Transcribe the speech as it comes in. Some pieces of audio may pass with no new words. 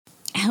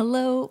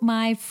Hello,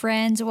 my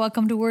friends.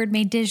 Welcome to Word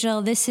Made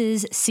Digital. This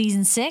is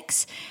season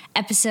 6,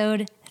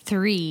 episode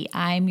 3.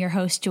 I'm your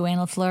host,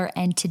 Joanna LaFleur,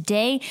 and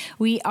today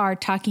we are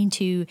talking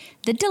to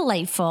the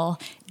delightful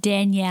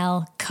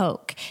Danielle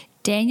Koch.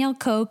 Danielle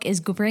Koch is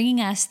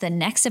bringing us the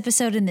next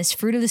episode in this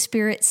Fruit of the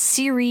Spirit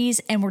series,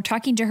 and we're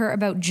talking to her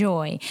about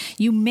joy.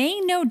 You may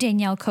know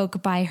Danielle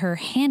Koch by her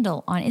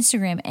handle on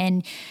Instagram,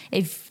 and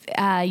if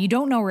you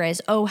don't know her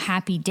as Oh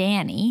Happy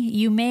Danny,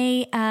 you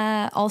may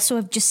also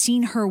have just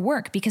seen her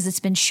work because it's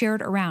been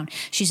shared around.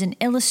 She's an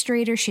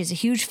illustrator. She has a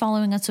huge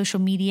following on social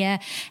media,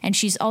 and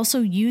she's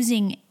also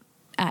using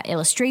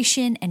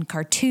illustration and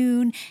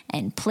cartoon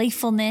and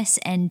playfulness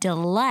and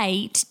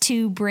delight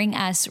to bring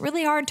us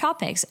really hard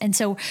topics. And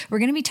so we're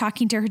going to be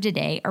talking to her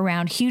today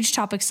around huge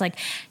topics like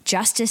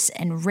justice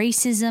and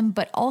racism,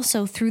 but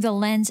also through the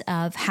lens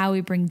of how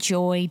we bring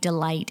joy,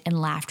 delight, and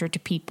laughter to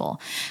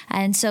people.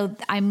 And so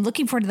I'm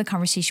looking forward to the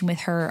conversation with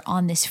her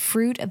on this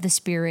Fruit of the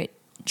Spirit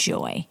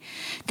joy.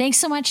 Thanks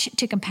so much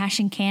to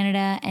Compassion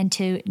Canada and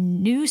to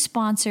new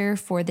sponsor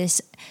for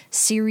this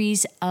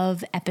series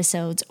of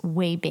episodes,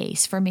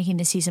 Waybase, for making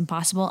this season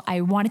possible.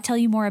 I want to tell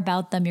you more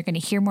about them. You're going to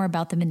hear more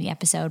about them in the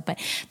episode, but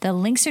the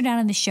links are down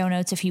in the show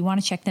notes if you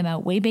want to check them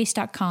out.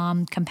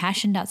 Waybase.com,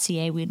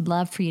 compassion.ca. We'd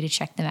love for you to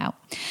check them out.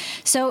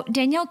 So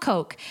Danielle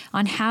Koch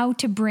on how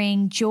to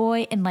bring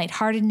joy and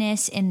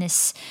lightheartedness in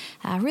this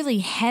really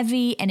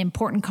heavy and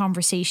important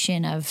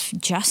conversation of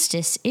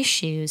justice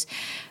issues.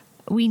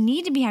 We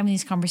need to be having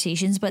these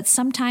conversations, but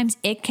sometimes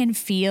it can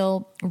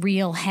feel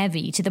real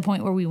heavy to the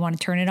point where we want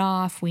to turn it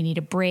off. We need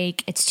a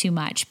break. It's too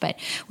much. But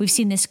we've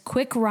seen this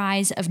quick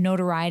rise of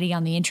notoriety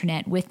on the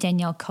internet with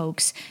Danielle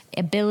Koch's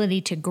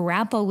ability to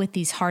grapple with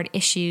these hard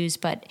issues,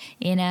 but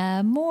in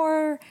a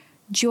more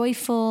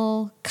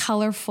joyful,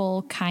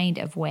 colorful kind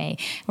of way.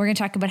 We're going to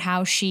talk about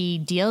how she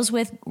deals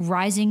with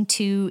rising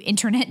to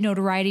internet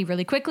notoriety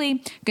really quickly.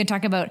 We're going to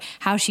talk about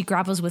how she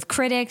grapples with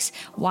critics,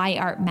 why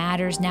art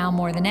matters now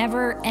more than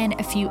ever, and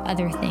a few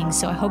other things.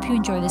 So I hope you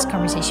enjoy this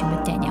conversation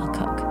with Danielle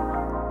Koch.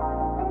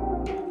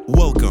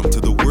 Welcome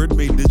to the Word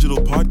Made Digital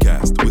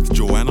podcast with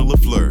Joanna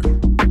LaFleur.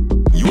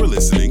 You're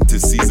listening to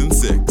season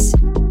 6.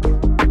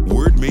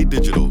 Word Made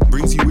Digital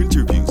brings you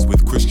interviews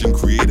with Christian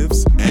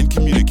creatives and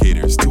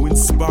communicators to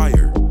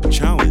inspire,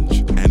 challenge,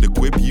 and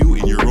equip you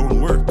in your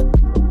own work.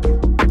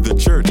 The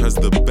church has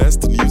the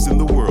best news in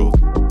the world,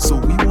 so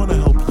we want to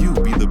help you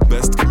be the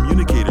best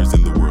communicators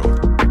in the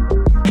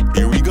world.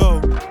 Here we go.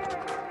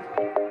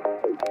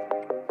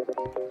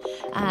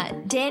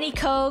 Dani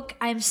Koch,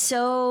 I'm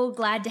so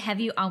glad to have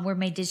you on Word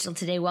Made Digital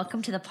today.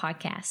 Welcome to the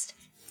podcast.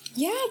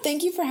 Yeah,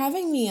 thank you for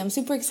having me. I'm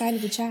super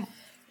excited to chat.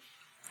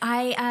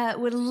 I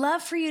would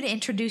love for you to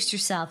introduce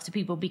yourself to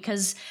people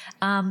because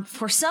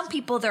for some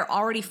people, they're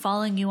already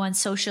following you on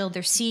social.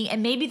 They're seeing,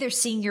 and maybe they're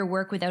seeing your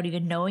work without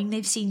even knowing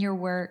they've seen your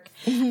work.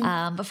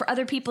 Mm-hmm. But for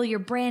other people, you're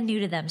brand new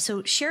to them.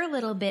 So share a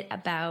little bit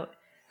about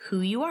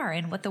who you are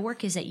and what the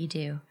work is that you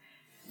do.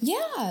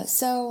 Yeah,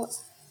 so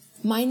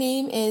my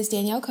name is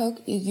Danielle Koch.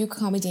 You can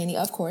call me Dani,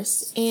 of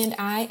course. And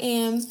I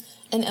am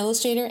an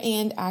illustrator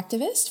and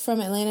activist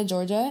from Atlanta,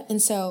 Georgia. And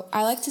so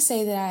I like to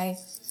say that I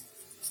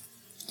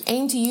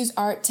aim to use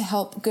art to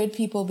help good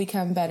people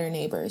become better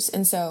neighbors.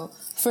 And so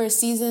for a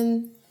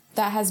season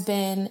that has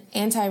been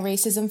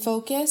anti-racism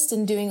focused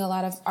and doing a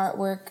lot of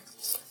artwork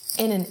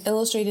in an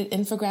illustrated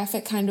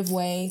infographic kind of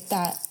way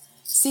that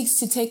seeks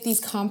to take these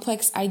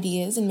complex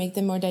ideas and make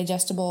them more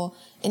digestible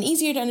and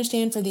easier to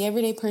understand for the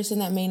everyday person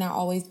that may not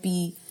always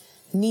be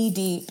knee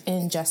deep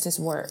in justice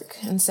work.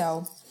 And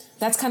so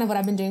that's kind of what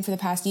I've been doing for the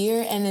past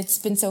year. And it's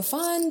been so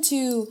fun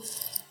to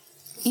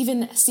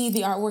even see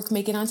the artwork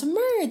make it onto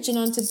merch and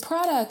onto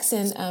products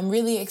and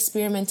really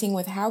experimenting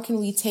with how can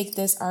we take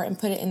this art and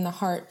put it in the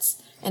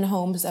hearts and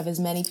homes of as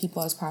many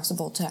people as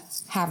possible to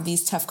have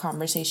these tough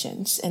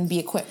conversations and be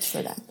equipped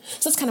for them.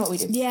 So that's kind of what we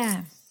do.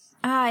 Yeah.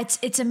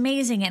 It's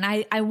amazing.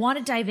 And I want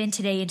to dive in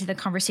today into the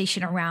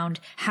conversation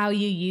around how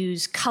you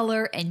use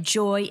color and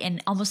joy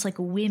and almost like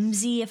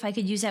whimsy, if I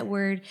could use that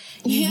word.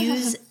 You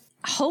use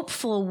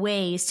hopeful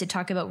ways to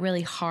talk about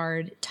really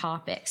hard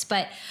topics.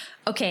 But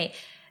okay,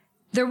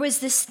 there was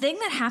this thing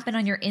that happened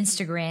on your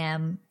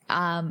Instagram.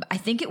 I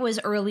think it was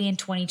early in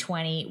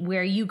 2020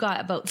 where you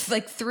got about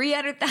like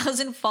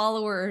 300,000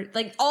 followers.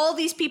 Like all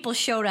these people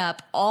showed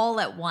up all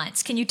at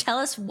once. Can you tell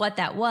us what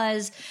that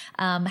was?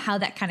 How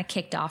that kind of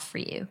kicked off for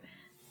you?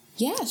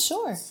 Yeah,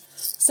 sure.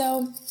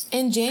 So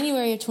in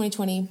January of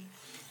 2020,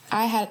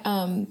 I had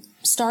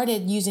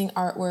started using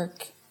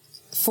artwork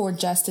for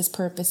justice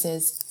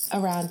purposes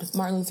around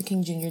Martin Luther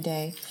King Jr.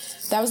 Day.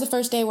 That was the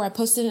first day where I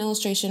posted an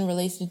illustration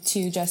related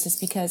to justice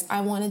because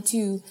I wanted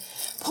to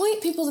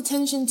point people's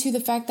attention to the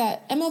fact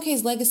that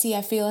MLK's legacy,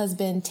 I feel, has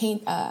been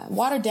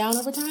watered down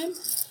over time.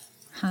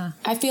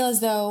 I feel as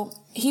though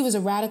he was a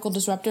radical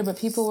disruptor, but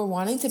people were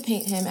wanting to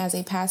paint him as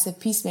a passive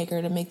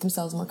peacemaker to make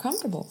themselves more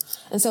comfortable.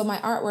 And so my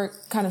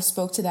artwork kind of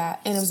spoke to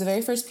that. And it was the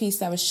very first piece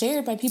that was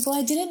shared by people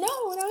I didn't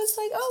know. And I was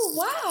like, oh,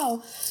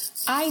 wow.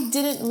 I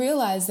didn't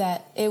realize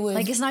that it would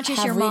like, it's not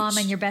just your mom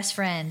and your best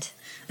friend.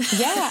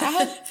 Yeah. I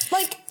had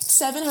like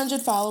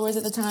 700 followers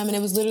at the time, and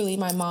it was literally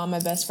my mom, my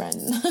best friend.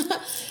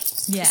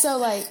 Yeah. So,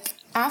 like,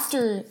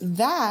 after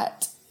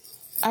that,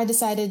 I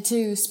decided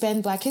to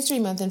spend Black History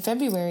Month in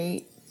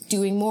February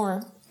doing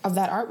more of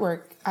that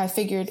artwork. I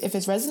figured if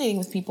it's resonating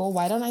with people,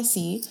 why don't I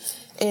see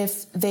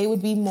if they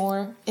would be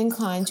more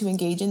inclined to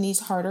engage in these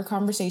harder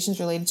conversations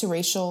related to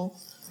racial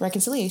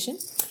reconciliation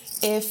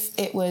if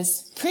it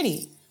was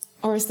pretty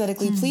or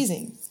aesthetically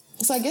pleasing.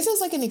 So I guess it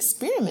was like an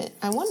experiment,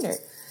 I wonder.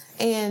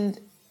 And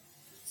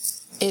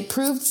it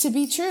proved to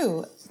be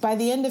true. By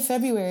the end of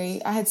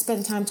February, I had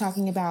spent time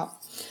talking about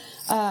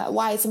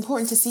why it's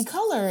important to see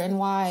color and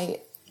why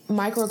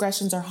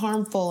microaggressions are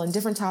harmful and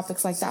different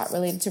topics like that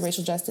related to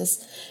racial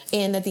justice.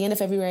 And at the end of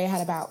February, I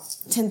had about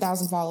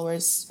 10,000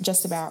 followers,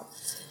 just about.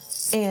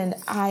 And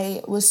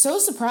I was so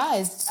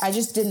surprised. I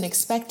just didn't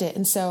expect it.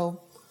 And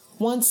so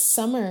once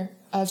summer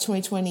of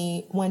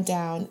 2020 went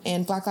down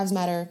and Black Lives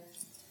Matter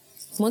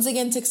once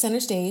again took center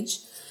stage,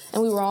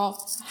 and we were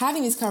all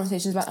having these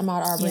conversations about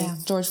Ahmaud Arbery,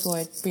 George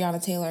Floyd,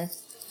 Breonna Taylor,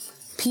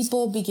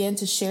 people began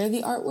to share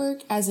the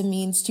artwork as a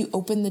means to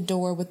open the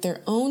door with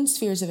their own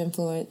spheres of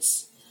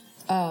influence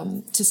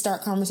to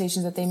start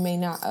conversations that they may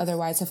not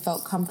otherwise have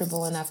felt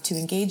comfortable enough to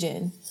engage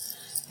in.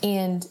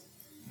 And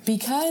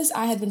because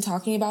I had been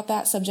talking about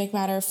that subject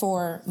matter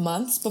for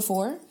months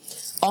before,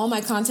 all my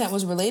content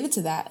was related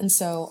to that. And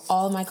so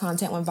all of my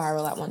content went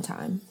viral at one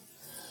time.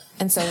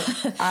 And so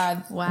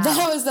that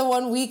was the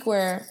 1 week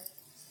where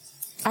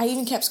I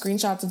even kept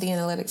screenshots of the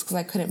analytics because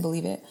I couldn't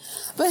believe it.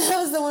 But that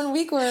was the 1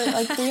 week where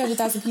like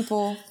 300,000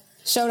 people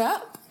showed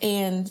up.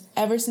 And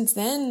ever since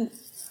then,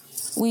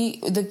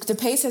 the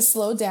pace has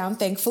slowed down,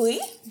 thankfully,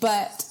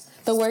 but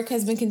the work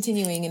has been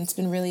continuing, and it's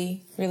been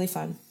really, really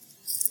fun.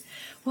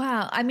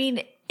 Wow. I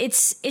mean,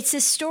 it's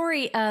a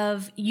story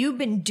of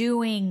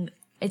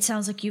it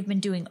sounds like you've been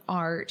doing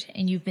art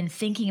and you've been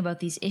thinking about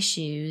these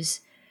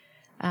issues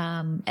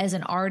as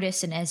an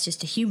artist and as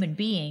just a human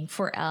being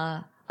for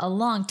a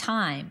long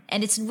time.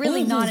 And it's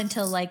really not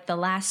until like the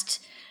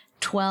last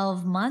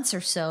 12 months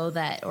or so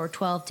or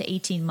 12 to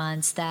 18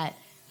 months that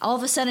all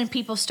of a sudden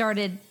people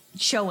started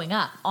showing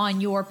up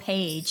on your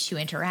page to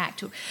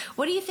interact.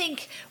 What do you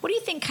think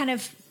kind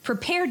of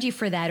prepared you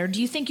for that? Or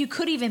do you think you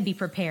could even be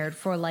prepared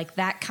for like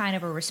that kind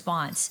of a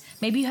response?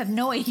 Maybe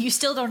you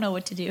still don't know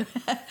what to do.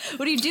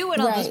 What do you do when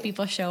all those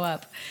people show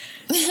up?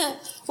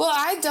 Well,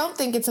 I don't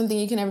think it's something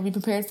you can ever be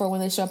prepared for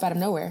when they show up out of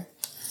nowhere.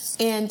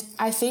 And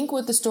I think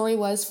what the story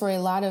was for a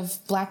lot of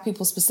Black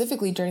people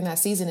specifically during that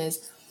season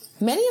is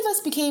many of us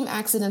became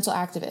accidental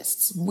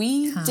activists.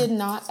 We did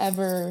not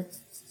ever...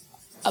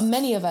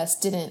 many of us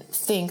didn't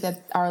think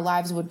that our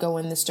lives would go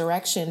in this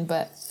direction,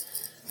 but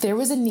there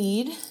was a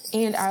need,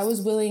 and I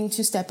was willing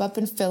to step up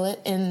and fill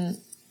it in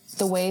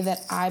the way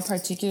that I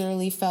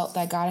particularly felt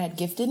that God had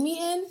gifted me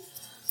in.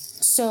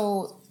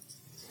 So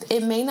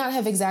it may not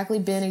have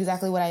been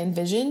exactly what I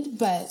envisioned,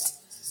 but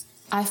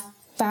I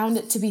found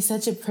it to be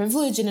such a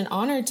privilege and an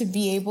honor to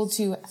be able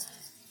to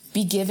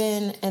be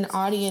given an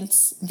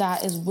audience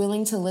that is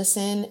willing to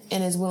listen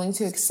and is willing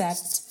to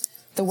accept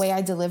the way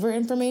I deliver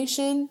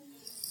information.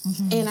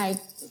 And I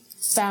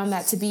found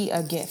that to be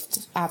a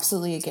gift,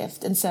 absolutely a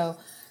gift. And so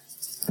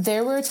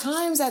there were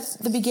times at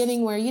the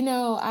beginning where,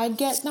 I'd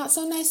get not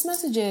so nice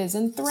messages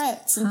and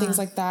threats and things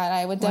like that.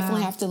 I would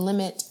definitely have to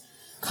limit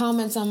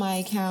comments on my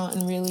account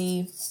and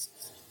really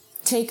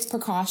take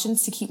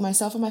precautions to keep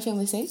myself and my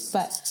family safe.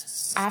 But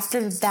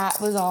after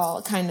that was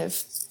all kind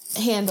of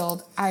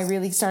handled, I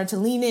really started to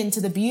lean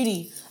into the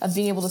beauty of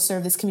being able to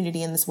serve this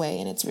community in this way.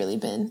 And it's really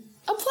been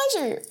a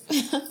pleasure.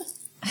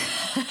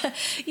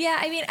 Yeah,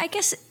 I mean, I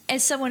guess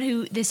as someone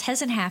who this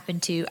hasn't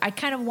happened to, I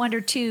kind of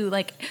wonder too,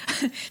 like,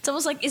 it's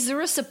almost like, is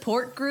there a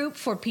support group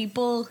for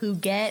people who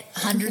get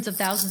hundreds of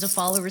thousands of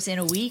followers in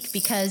a week?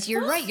 Because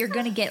you're right, you're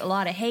going to get a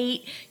lot of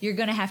hate. You're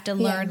going to have to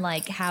learn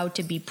like how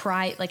to be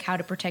how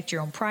to protect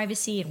your own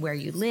privacy and where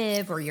you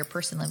live or your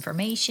personal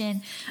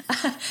information.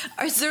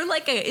 Is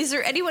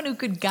there anyone who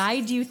could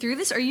guide you through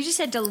this, or you just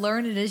had to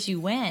learn it as you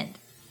went?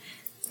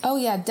 Oh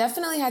yeah,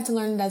 definitely had to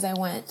learn it as I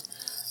went.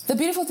 The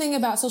beautiful thing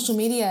about social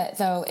media,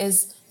 though,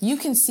 is you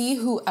can see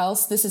who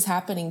else this is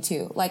happening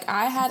to. Like,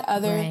 I had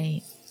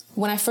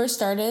when I first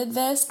started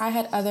this, I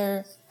had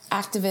other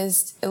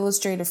activist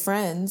illustrator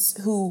friends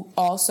who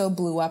also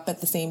blew up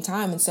at the same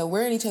time. And so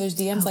we're in each other's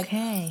DMs like,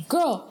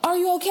 girl, are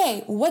you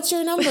okay? What's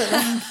your number?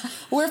 Like,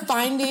 we're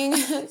finding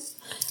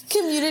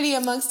community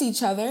amongst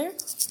each other.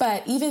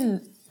 But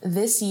even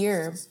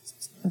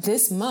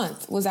this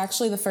month was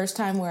actually the first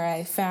time where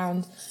I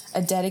found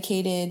a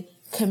dedicated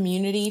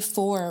community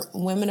for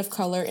women of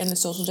color in the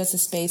social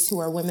justice space who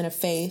are women of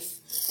faith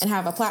and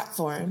have a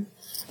platform.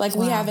 Like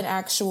we have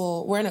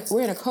we're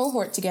in a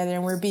cohort together,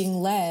 and we're being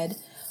led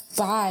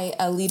by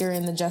a leader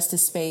in the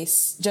justice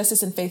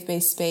and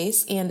faith-based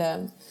space.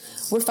 And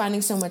we're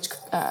finding so much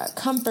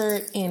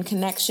comfort and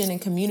connection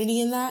and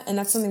community in that. And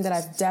that's something that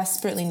I've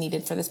desperately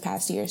needed for this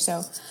past year.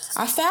 So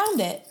I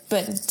found it,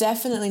 but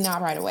definitely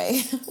not right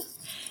away.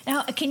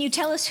 Now, can you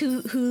tell us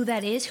who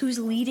that is? Who's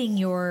leading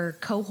your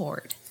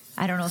cohort?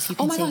 I don't know if you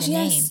can say the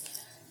name.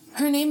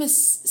 Her name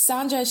is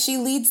Sandra. She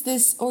leads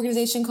this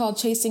organization called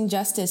Chasing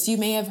Justice. You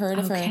may have heard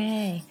of her.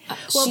 Okay.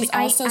 Well, She's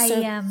also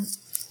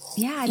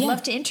I'd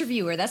love to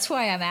interview her. That's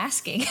why I'm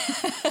asking.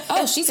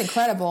 Oh, she's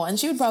incredible, and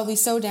she would probably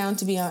so down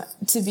to be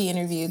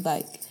interviewed.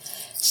 Like,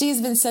 she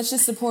has been such a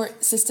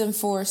support system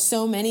for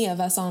so many of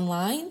us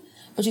online,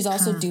 but she's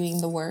also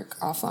doing the work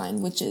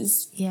offline, which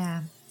is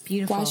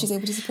beautiful. Why she's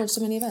able to support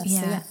so many of us.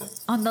 Yeah. So,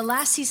 On the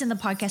last season of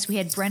the podcast, we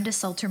had Brenda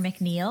Salter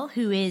McNeil,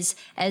 who is,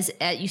 as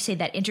you say,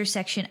 that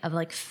intersection of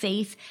like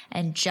faith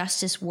and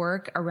justice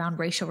work around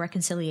racial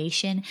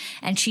reconciliation.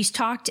 And she's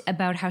talked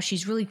about how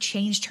she's really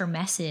changed her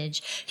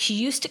message. She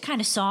used to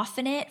kind of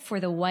soften it for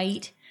the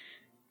white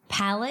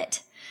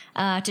palette,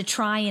 to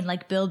try and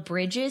like build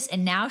bridges.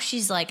 And now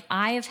she's like,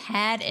 I have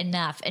had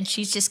enough. And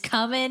she's just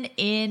coming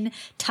in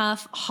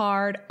tough,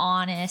 hard,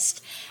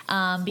 honest,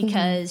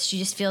 because she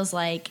just feels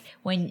like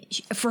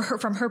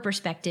from her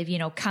perspective, you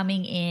know,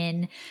 coming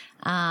in,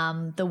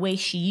 the way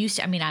she used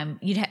to, I mean,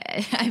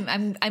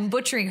 I'm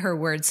butchering her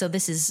words, so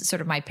this is sort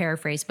of my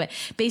paraphrase, but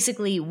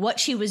basically what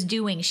she was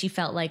doing, she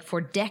felt like for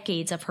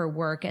decades of her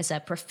work as a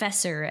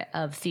professor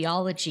of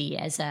theology,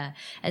 as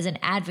an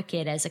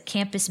advocate, as a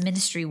campus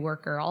ministry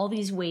worker, all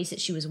these ways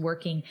that she was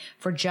working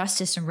for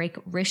justice and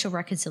racial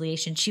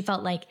reconciliation, she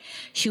felt like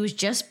she was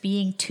just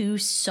being too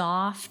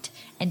soft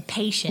and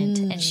patient,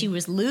 and she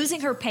was losing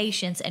her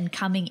patience and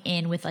coming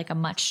in with like a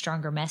much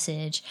stronger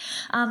message.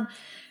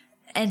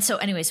 And so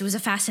anyways, it was a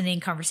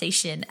fascinating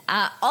conversation.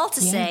 All to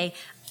say,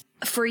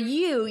 for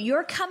you,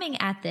 you're coming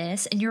at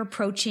this and you're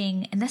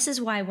approaching, and this is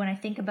why when I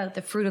think about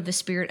the fruit of the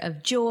Spirit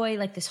of joy,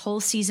 like this whole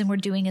season we're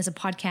doing as a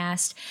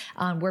podcast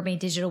on Word Made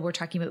Digital, we're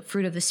talking about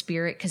fruit of the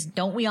Spirit, because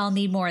don't we all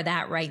need more of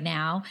that right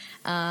now?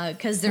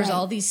 Because there's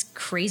all these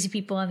crazy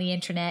people on the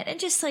internet, and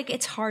just like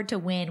it's hard to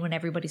win when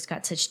everybody's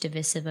got such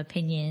divisive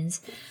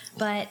opinions.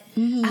 But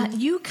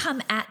you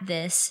come at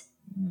this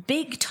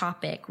big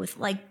topic with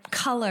like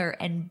color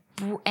and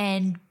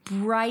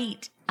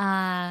bright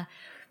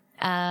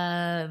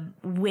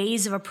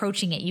ways of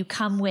approaching it. You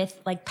come with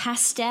like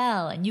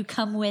pastel, and you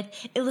come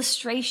with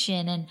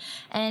illustration,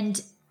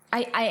 and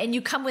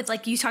you come with,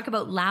 like, you talk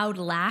about loud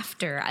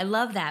laughter. I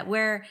love that,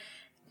 where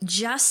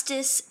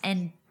justice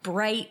and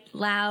bright,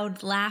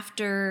 loud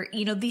laughter,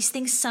 you know, these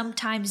things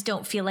sometimes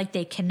don't feel like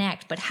they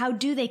connect, but how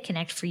do they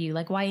connect for you?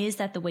 Like, why is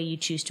that the way you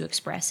choose to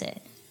express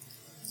it?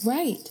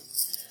 Right.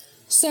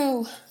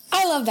 So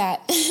I love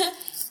that.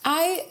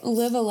 I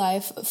live a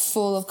life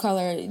full of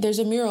color. There's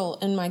a mural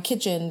in my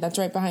kitchen that's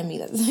right behind me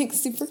that's like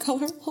super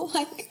colorful.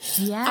 Like,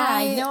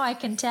 I know, I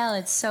can tell.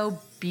 It's so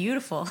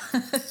beautiful.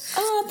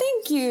 Oh,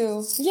 thank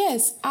you.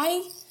 Yes,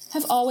 I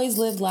have always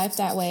lived life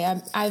that way.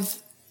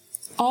 I've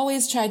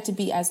always tried to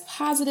be as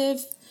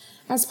positive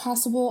as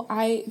possible.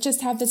 I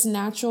just have this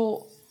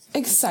natural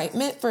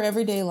excitement for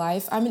everyday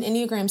life. I'm an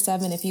Enneagram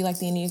 7, if you like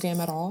the Enneagram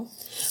at all,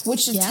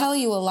 which should tell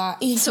you a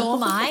lot. You know? So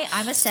am I.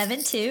 I'm a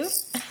 7 too.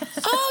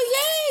 Oh,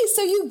 yay!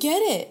 So you get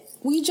it.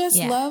 We just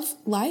love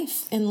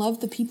life and love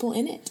the people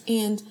in it.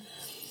 And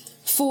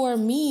for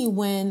me,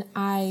 when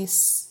I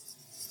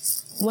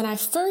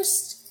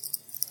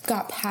first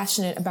got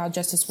passionate about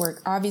justice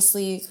work,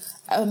 obviously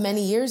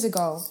many years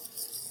ago,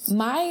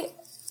 my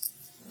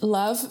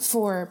love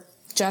for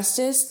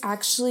justice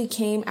actually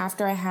came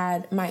after I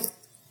had my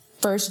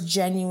first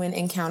genuine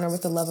encounter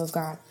with the love of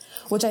God,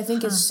 which I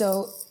think is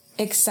so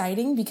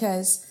exciting,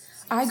 because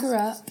I grew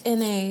up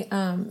in a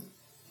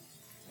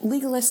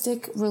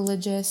legalistic,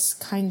 religious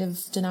kind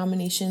of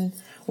denomination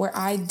where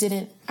I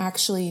didn't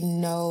actually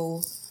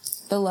know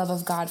the love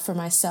of God for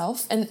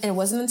myself. And it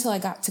wasn't until I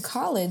got to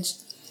college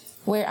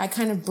where I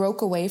kind of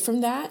broke away from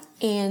that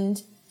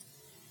and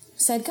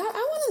said, God,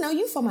 I want to know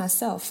you for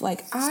myself.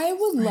 Like, I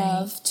would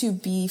love to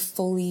be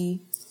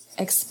fully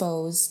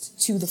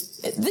exposed to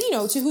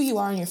to who you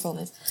are in your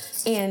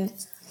fullness. And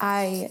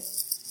I,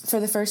 for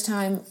the first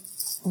time,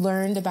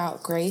 learned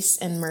about grace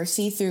and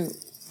mercy through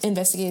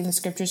investigating the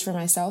scriptures for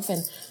myself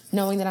and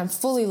knowing that I'm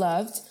fully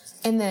loved.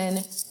 And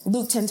then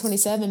Luke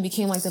 10:27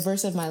 became like the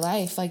verse of my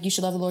life. Like, you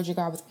should love the Lord your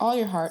God with all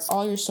your heart,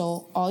 all your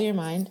soul, all your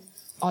mind,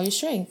 all your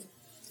strength,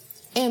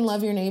 and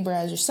love your neighbor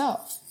as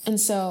yourself. And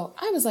so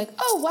I was like,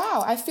 oh,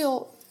 wow, I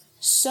feel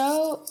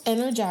so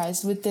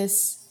energized with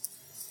this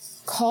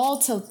call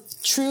to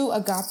true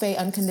agape,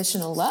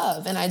 unconditional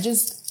love. And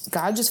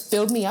God just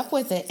filled me up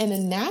with it. And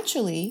then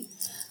naturally,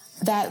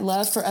 that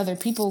love for other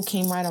people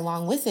came right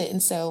along with it.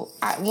 And so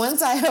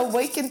once I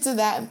awakened to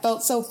that and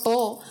felt so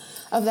full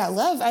of that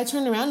love, I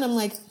turned around and I'm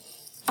like,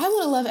 I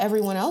want to love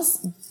everyone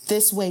else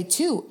this way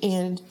too.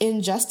 And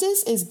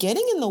injustice is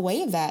getting in the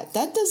way of that.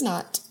 That does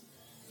not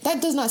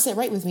sit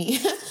right with me.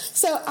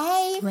 So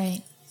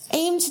I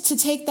aimed to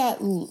take that.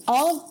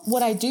 All of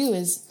what I do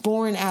is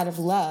born out of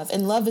love,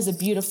 and love is a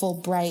beautiful,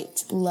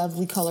 bright,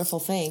 lovely, colorful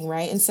thing,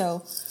 right? And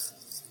so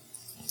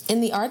in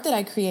the art that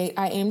I create,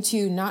 I aim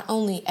to not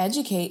only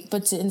educate,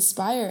 but to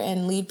inspire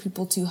and lead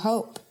people to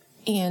hope.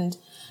 And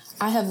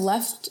I have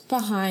left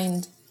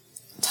behind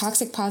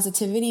toxic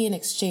positivity and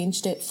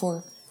exchanged it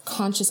for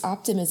conscious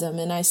optimism.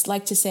 And I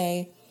like to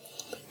say,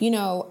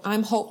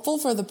 I'm hopeful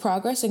for the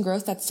progress and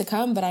growth that's to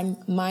come, but I'm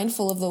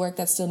mindful of the work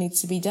that still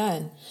needs to be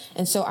done.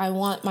 And so I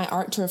want my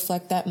art to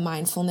reflect that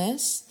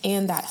mindfulness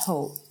and that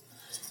hope.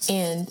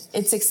 And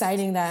it's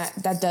exciting that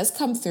that does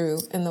come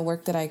through in the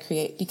work that I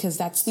create, because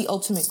that's the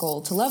ultimate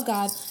goal, to love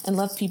God and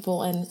love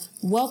people and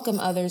welcome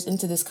others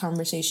into this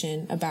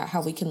conversation about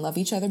how we can love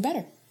each other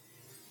better.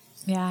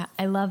 Yeah,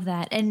 I love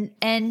that.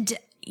 And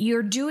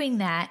you're doing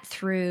that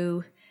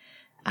through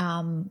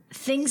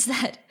things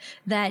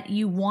that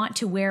you want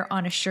to wear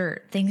on a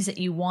shirt, things that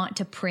you want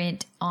to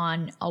print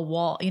on a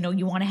wall.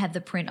 You want to have the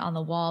print on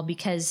the wall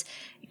because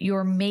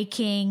you're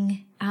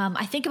making,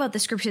 I think about the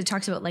scripture that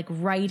talks about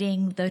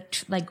writing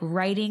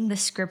the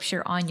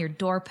scripture on your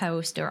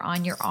doorpost or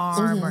on your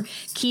arm or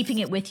keeping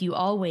it with you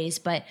always.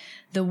 But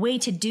the way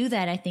to do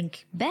that, I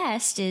think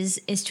best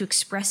is to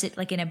express it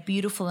in a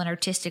beautiful and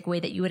artistic way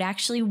that you would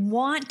actually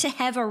want to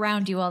have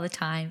around you all the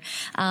time.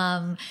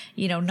 Not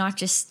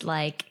just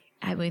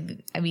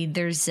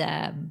there's,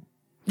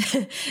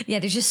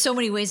 there's just so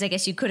many ways, I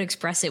guess, you could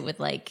express it with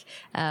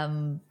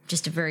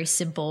just a very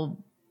simple,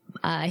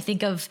 I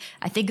think of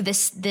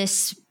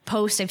this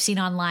post I've seen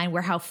online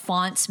where how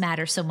fonts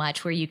matter so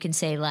much, where you can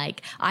say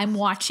I'm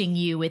watching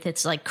you with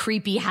its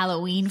creepy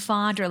Halloween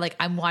font, or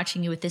I'm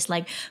watching you with this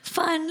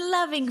fun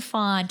loving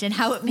font, and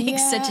how it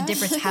makes such a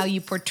difference. How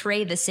you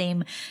portray the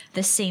same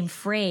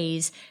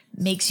phrase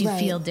makes you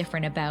feel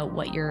different about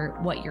what you're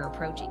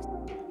approaching.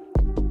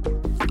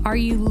 Are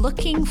you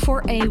looking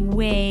for a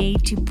way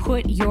to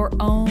put your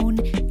own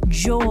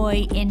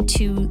joy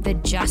into the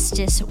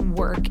justice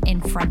work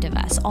in front of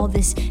us? All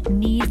this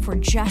need for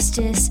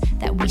justice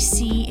that we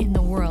see in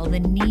the world, the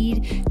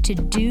need to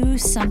do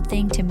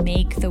something to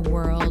make the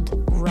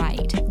world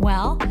right.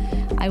 Well,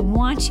 I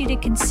want you to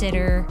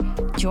consider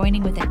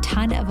joining with a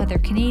ton of other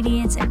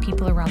Canadians and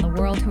people around the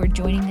world who are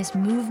joining this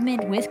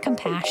movement with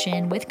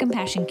Compassion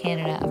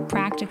Canada, of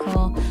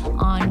practical,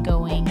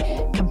 ongoing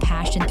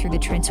compassion through the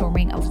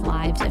transforming of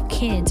lives of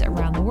kids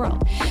around the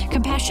world.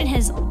 Compassion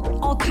has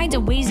all kinds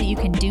of ways that you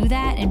can do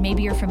that, and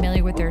maybe you're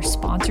familiar with their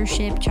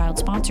sponsorship, child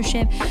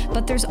sponsorship,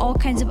 but there's all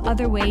kinds of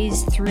other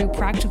ways through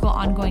practical,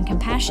 ongoing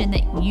compassion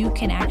that you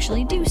can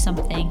actually do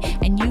something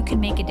and you can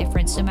make a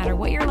difference no matter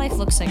what your life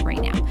looks like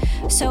right now.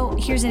 So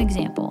here's an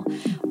example.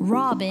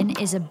 Robin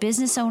is a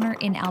business owner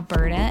in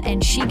Alberta,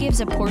 and she gives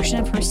a portion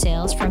of her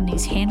sales from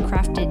these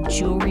handcrafted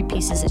jewelry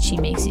pieces that she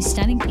makes, these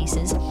stunning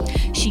pieces.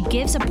 She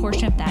gives a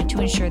portion of that to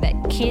ensure that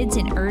kids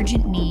in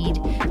urgent need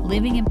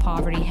living in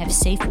poverty have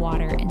safe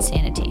water and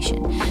sanitation.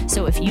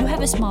 So if you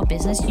have a small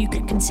business, you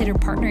could consider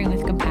partnering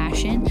with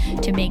Compassion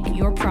to make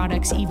your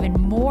products even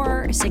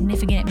more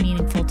significant and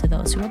meaningful to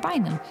those who are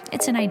buying them.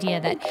 It's an idea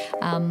that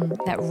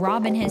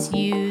Robin has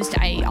used.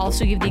 I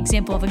also give the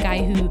example of a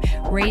guy who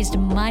raised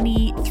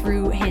money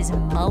through his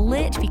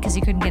mullet because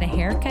he couldn't get a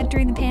haircut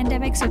during the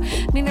pandemic. So,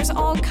 there's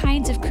all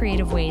kinds of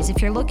creative ways.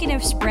 If you're looking to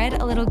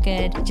spread a little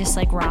good, just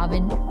like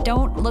Robin,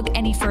 don't look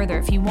any further.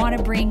 If you want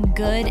to bring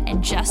good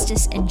and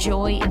justice and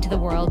joy into the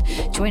world,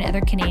 join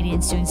other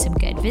Canadians doing some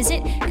good.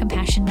 Visit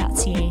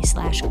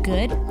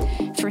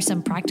compassion.ca/good for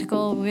some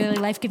practical, really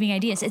life-giving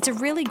ideas. It's a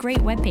really great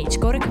webpage.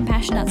 Go to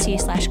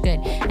compassion.ca/good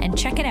and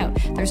check it out.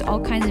 There's all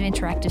kinds of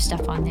interactive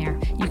stuff on there.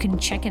 You can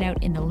check it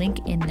out in the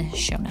link in the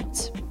show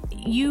notes.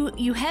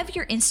 You have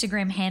your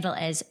Instagram handle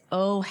as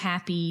Oh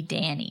Happy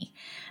Danny.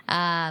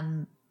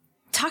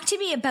 Talk to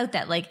me about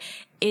that.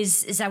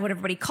 Is that what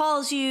everybody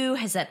calls you?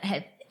 Is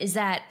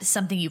that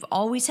something you've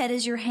always had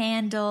as your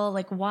handle?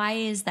 Why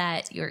is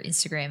that your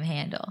Instagram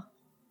handle?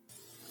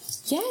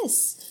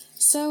 Yes.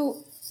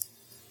 So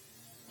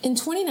in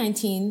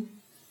 2019,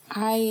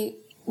 I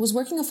was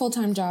working a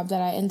full-time job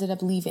that I ended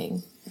up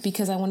leaving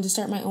because I wanted to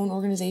start my own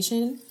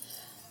organization.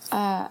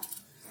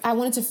 I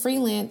wanted to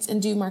freelance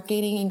and do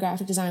marketing and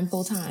graphic design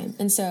full-time.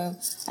 And so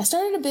I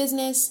started a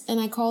business and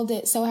I called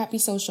it So Happy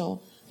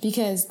Social,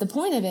 because the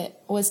point of it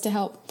was to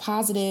help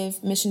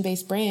positive,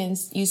 mission-based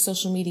brands use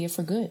social media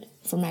for good,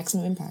 for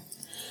maximum impact.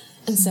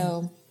 And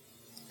so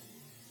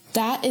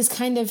that is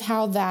kind of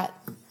how that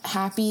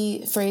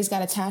happy phrase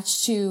got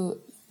attached to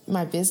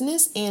my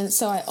business. And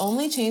so I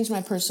only changed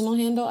my personal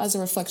handle as a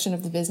reflection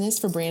of the business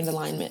for brand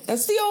alignment.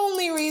 That's the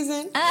only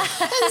reason.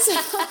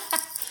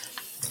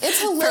 It's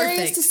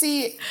hilarious to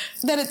see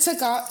that it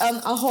took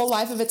a whole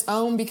life of its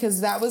own,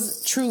 because that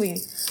was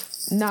truly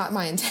not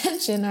my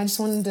intention. I just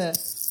wanted to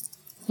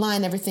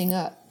line everything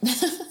up.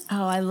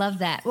 Oh, I love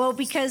that. Well,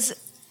 because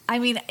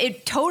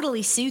it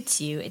totally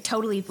suits you.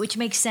 Which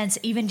makes sense,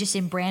 even just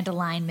in brand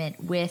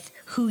alignment with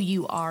who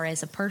you are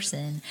as a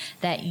person,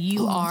 that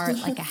you are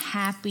a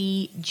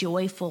happy,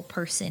 joyful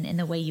person in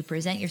the way you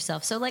present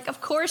yourself. So of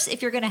course,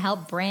 if you're going to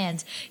help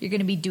brands, you're going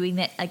to be doing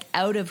that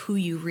out of who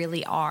you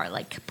really are,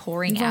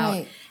 pouring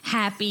out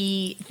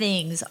happy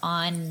things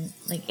on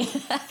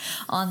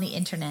on the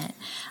internet.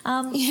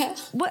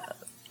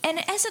 And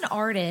as an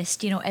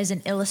artist, as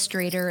an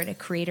illustrator and a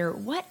creator,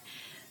 what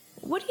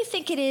do you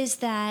think it is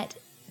that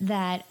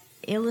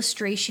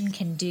illustration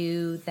can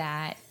do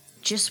that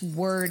just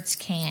words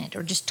can't,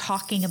 or just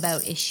talking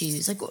about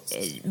issues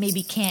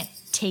maybe can't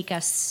take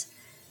us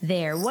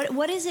there.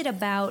 What is it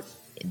about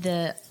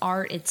the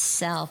art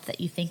itself that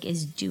you think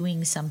is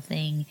doing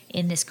something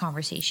in this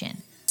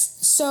conversation?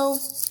 So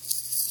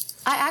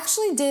I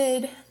actually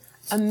did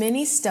a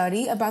mini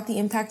study about the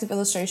impact of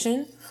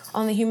illustration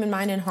on the human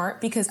mind and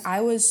heart because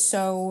I was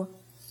so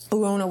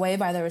blown away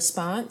by the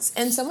response.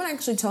 And someone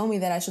actually told me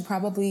that that should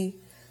probably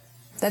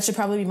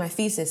be my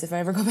thesis if I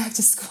ever go back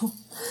to school.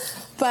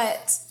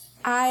 But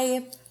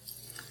I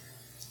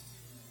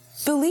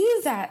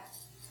believe that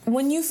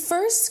when you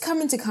first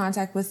come into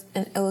contact with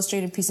an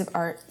illustrated piece of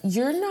art,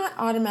 you're not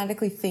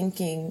automatically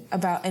thinking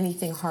about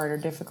anything hard or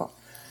difficult.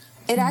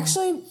 It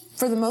actually,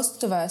 for the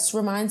most of us,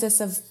 reminds us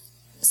of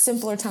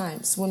simpler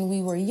times when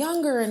we were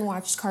younger and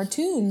watched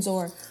cartoons,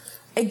 or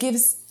it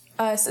gives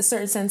us a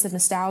certain sense of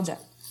nostalgia.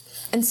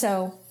 And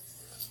so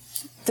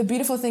the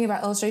beautiful thing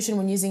about illustration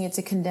when using it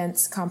to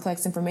condense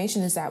complex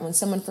information is that when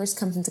someone first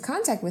comes into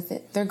contact with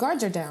it, their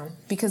guards are down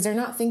because they're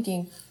not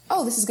thinking,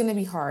 oh, this is going to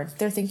be hard.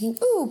 They're thinking,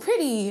 ooh,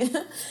 pretty.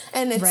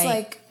 And it's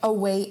like a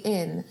way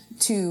in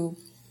to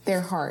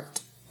their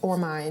heart or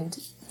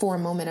mind for a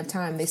moment of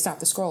time. They stop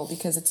the scroll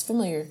because it's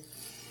familiar.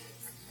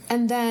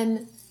 And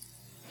then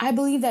I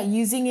believe that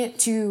using it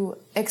to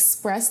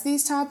express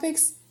these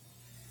topics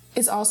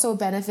is also a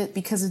benefit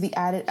because of the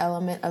added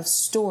element of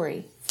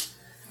story.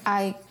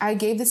 I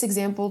gave this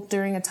example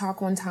during a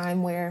talk one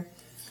time where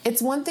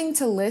it's one thing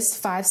to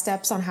list 5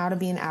 steps on how to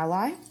be an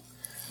ally,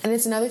 and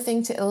it's another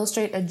thing to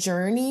illustrate a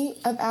journey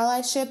of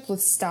allyship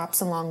with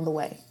stops along the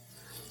way.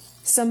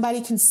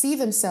 Somebody can see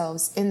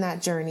themselves in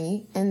that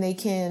journey and they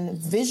can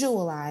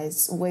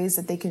visualize ways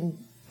that they can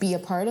be a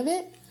part of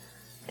it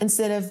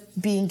instead of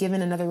being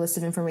given another list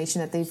of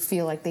information that they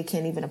feel like they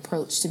can't even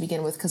approach to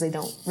begin with because they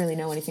don't really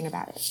know anything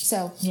about it.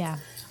 So yeah.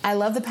 I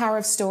love the power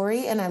of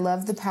story and I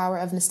love the power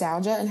of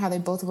nostalgia and how they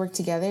both work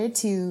together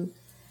to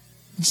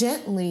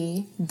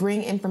gently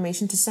bring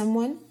information to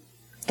someone.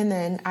 And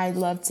then I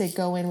love to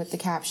go in with the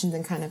captions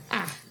and kind of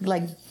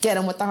get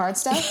them with the hard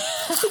stuff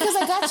because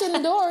I got you in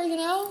the door,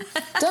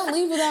 Don't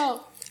leave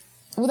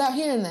without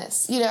hearing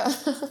this,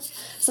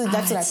 So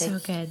that's what I think. So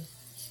good.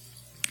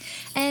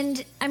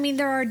 And I mean,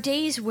 there are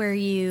days where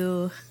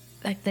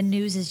the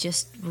news is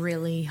just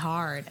really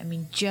hard. I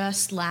mean,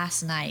 just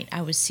last night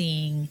I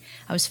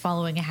was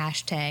following a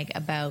hashtag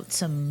about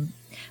some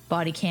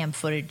body cam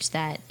footage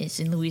that is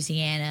in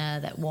Louisiana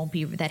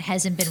that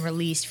hasn't been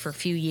released for a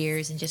few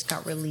years and just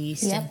got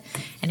released. Yep.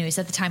 And anyways,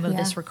 at the time of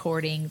this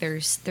recording,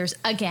 there's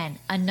again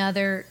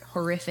another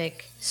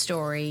horrific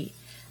story,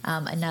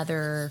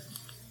 another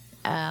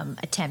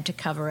attempt to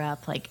cover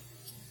up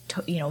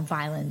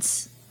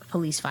violence,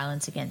 police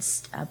violence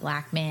against a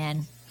black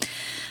man,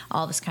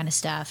 all this kind of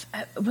stuff.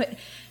 But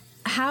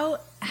how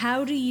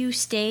do you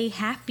stay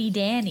happy,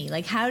 Danny?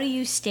 Like, how do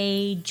you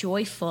stay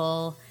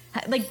joyful?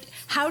 Like,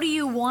 how do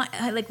you want,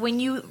 when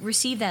you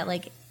receive that,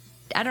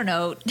 I don't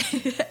know,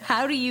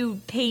 how do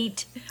you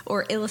paint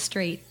or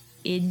illustrate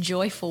in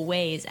joyful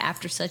ways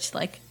after such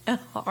a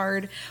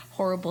hard,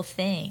 horrible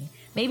thing?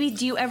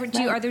 Maybe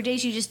are there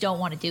days you just don't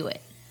want to do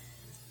it?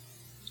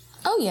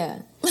 Oh yeah.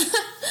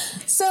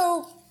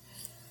 So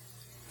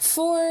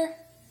for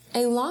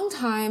a long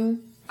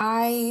time,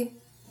 I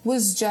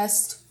was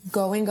just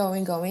going.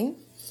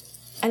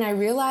 And I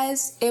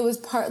realized it was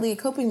partly a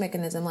coping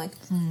mechanism.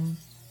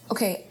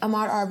 Okay,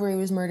 Ahmaud Arbery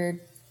was murdered.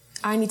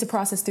 I need to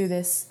process through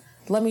this.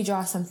 Let me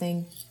draw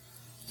something.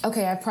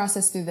 Okay, I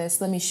processed through this.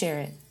 Let me share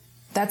it.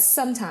 That's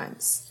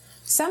sometimes.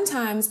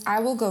 Sometimes I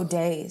will go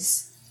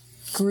days,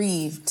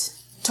 grieved,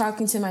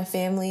 talking to my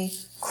family,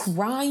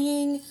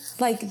 crying,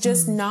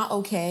 just not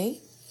okay.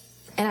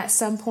 And at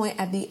some point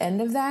at the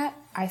end of that,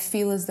 I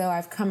feel as though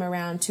I've come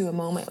around to a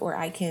moment where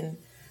I can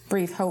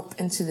breathe hope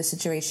into the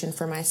situation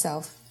for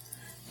myself.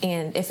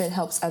 And if it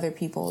helps other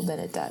people, then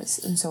it does.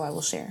 And so I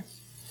will share.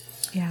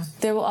 Yeah.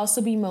 There will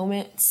also be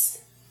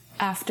moments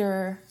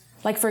after,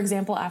 for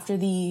example, after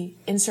the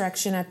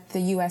insurrection at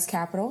the U.S.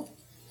 Capitol,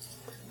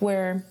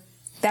 where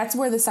that's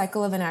where the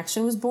cycle of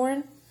inaction was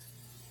born,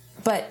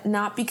 but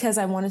not because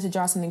I wanted to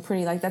draw something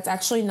pretty. That's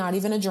actually not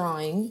even a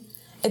drawing.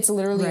 It's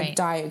literally a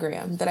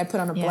diagram that I put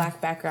on a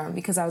black background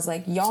because I was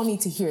like, y'all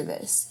need to hear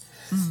this.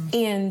 Mm-hmm.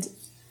 And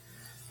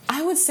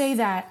I would say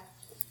that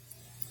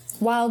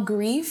while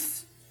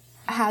grief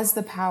has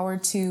the power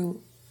to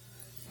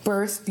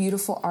birth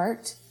beautiful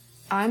art,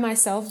 I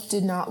myself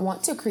did not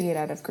want to create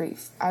out of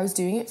grief. I was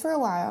doing it for a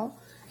while.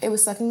 It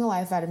was sucking the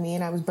life out of me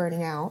and I was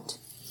burning out.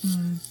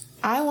 Mm.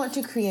 I want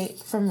to create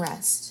from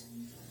rest.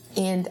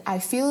 And I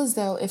feel as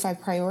though if I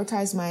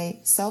prioritize my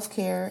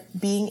self-care,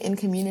 being in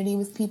community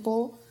with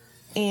people,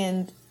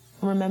 and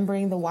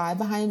remembering the why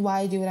behind why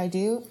I do what I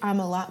do, I'm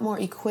a lot more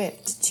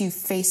equipped to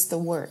face the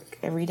work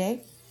every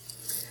day.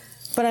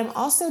 But I'm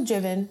also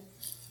driven.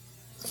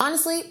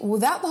 Honestly,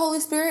 without the Holy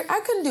Spirit,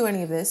 I couldn't do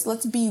any of this.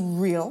 Let's be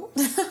real.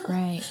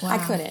 Right. Wow. I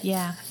couldn't.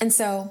 Yeah. And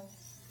so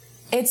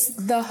it's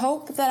the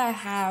hope that I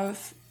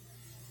have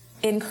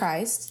in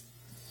Christ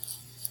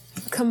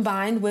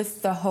combined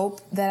with the hope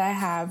that I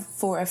have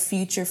for a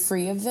future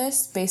free of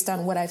this based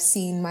on what I've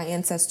seen my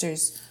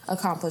ancestors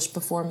accomplish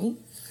before me.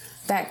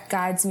 that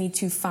guides me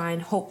to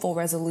find hopeful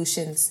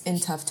resolutions in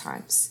tough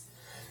times.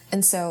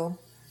 And so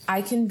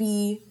I can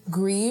be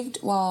grieved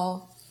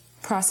while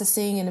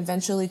processing and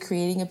eventually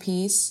creating a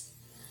peace,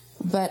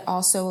 but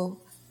also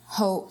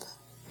hope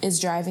is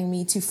driving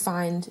me to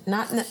find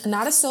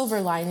not a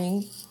silver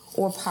lining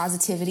or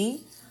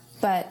positivity,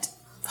 but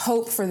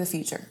hope for the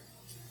future.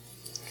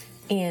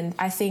 And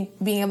I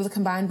think being able to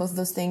combine both of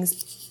those things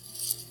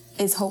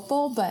is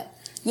hopeful, but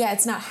yeah,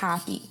 it's not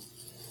happy.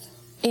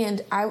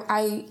 And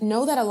I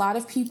know that a lot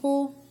of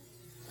people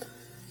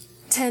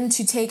tend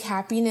to take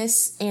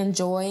happiness and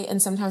joy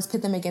and sometimes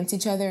put them against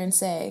each other and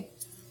say,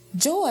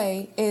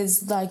 joy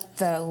is like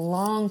the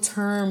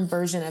long-term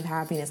version of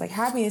happiness. Like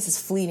happiness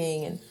is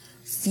fleeting and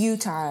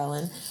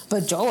futile,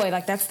 but joy,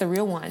 like that's the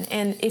real one.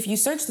 And if you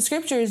search the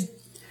scriptures,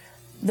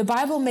 the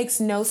Bible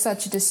makes no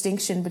such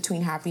distinction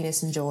between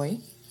happiness and joy.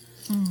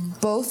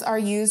 Both are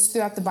used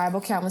throughout the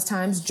Bible countless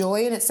times.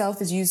 Joy in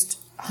itself is used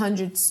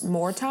hundreds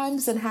more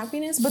times than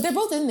happiness, but they're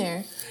both in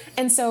there.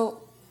 And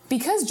so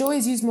because joy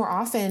is used more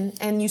often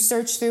and you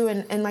search through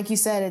and like you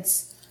said,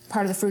 it's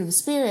part of the fruit of the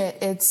Spirit,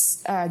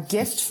 it's a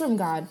gift from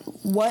God.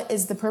 What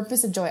is the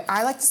purpose of joy?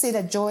 I like to say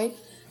that joy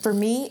for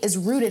me is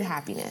rooted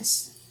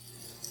happiness.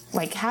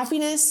 Like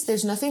happiness,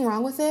 there's nothing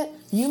wrong with it.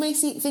 You may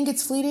think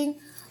it's fleeting.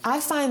 I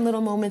find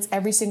little moments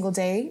every single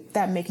day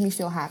that make me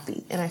feel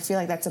happy. And I feel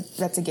like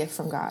that's a gift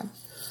from God.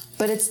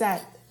 But it's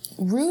that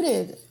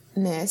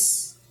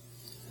rootedness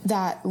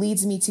that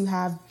leads me to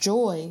have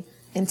joy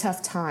in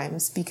tough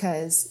times,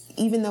 because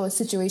even though a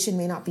situation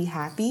may not be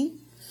happy,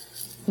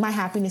 my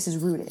happiness is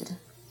rooted.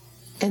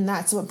 And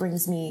that's what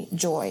brings me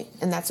joy.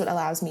 And that's what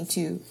allows me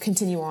to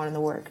continue on in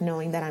the work,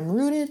 knowing that I'm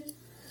rooted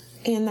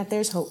and that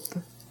there's hope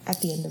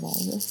at the end of all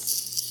of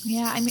this.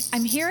 Yeah,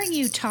 I'm hearing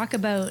you talk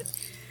about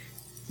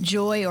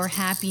joy or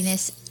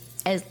happiness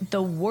as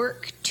the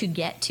work to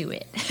get to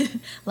it.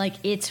 Like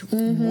it's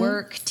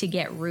work to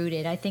get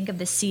rooted. I think of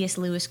the C.S.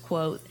 Lewis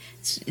quote.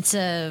 It's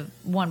a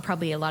one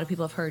probably a lot of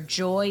people have heard.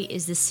 Joy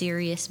is the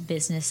serious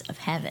business of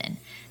heaven.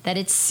 That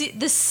it's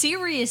the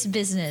serious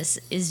business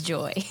is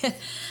joy.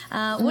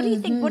 What do you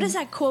think? What does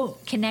that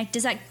quote connect?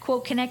 Does that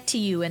quote connect to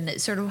you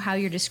and sort of how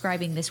you're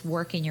describing this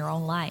work in your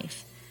own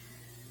life?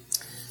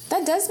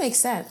 That does make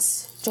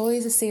sense. Joy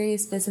is a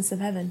serious business of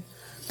heaven.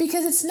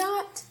 Because it's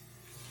not...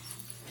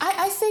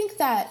 I think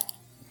that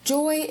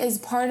joy is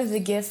part of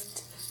the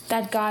gift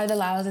that God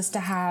allows us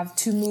to have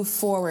to move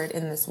forward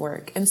in this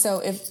work. And so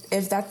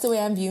if that's the way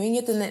I'm viewing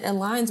it, then it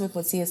aligns with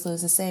what C.S.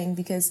 Lewis is saying,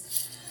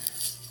 because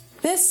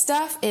this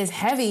stuff is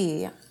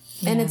heavy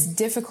and it's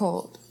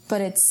difficult, but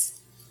it's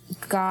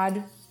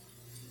God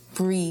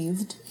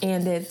breathed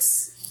and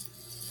it's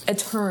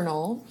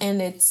eternal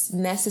and it's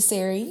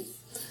necessary.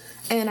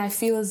 And I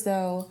feel as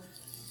though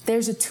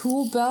there's a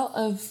tool belt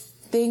of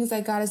things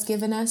that God has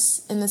given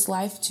us in this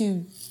life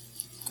to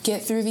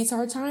get through these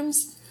hard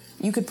times.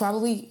 You could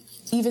probably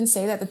even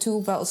say that the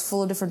tool belt is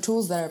full of different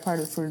tools that are part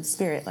of the fruit of the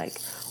Spirit. Like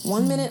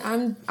one minute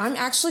I'm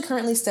actually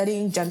currently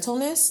studying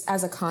gentleness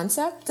as a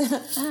concept.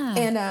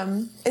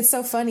 And it's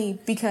so funny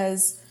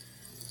because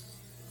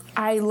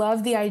I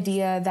love the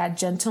idea that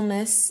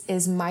gentleness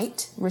is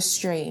might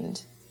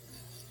restrained.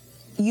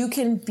 You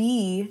can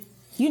be,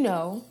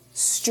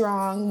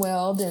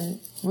 strong-willed and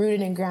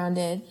rooted and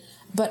grounded,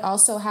 but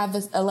also have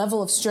a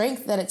level of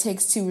strength that it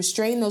takes to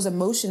restrain those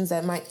emotions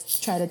that might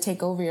try to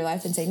take over your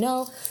life and say,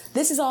 no,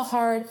 this is all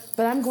hard,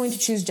 but I'm going to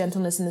choose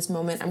gentleness in this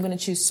moment. I'm going to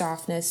choose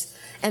softness.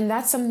 And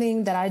that's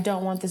something that I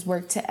don't want this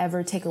work to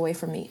ever take away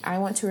from me. I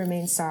want to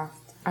remain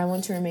soft. I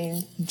want to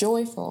remain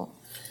joyful.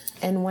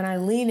 And when I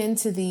lean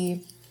into the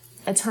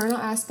eternal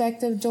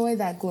aspect of joy,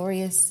 that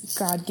glorious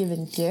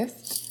God-given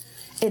gift,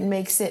 it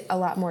makes it a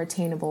lot more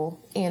attainable,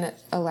 and it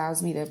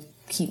allows me to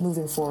keep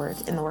moving forward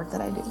in the work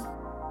that I do.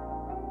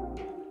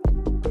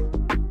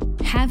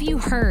 Have you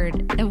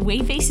heard that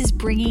Wayface is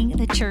bringing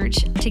the church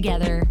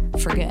together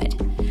for good?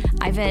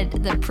 I've had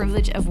the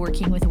privilege of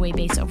working with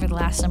Waybase over the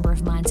last number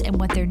of months, and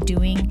what they're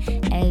doing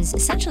is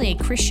essentially a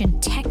Christian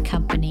tech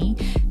company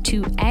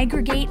to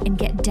aggregate and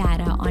get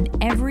data on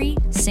every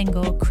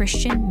single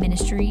Christian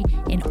ministry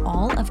in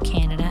all of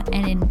Canada,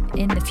 and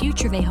in the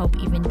future they hope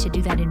even to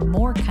do that in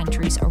more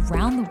countries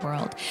around the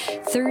world.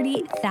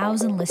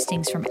 30,000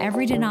 listings from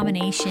every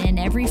denomination,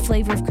 every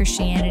flavor of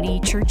Christianity,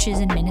 churches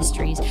and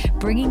ministries,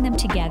 bringing them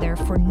together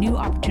for new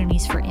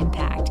opportunities for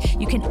impact.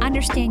 You can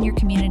understand your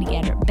community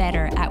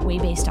better at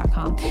waybase.com.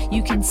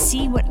 You can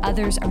see what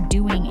others are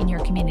doing in your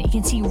community.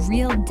 You can see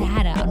real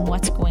data on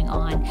what's going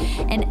on.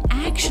 And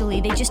actually,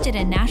 they just did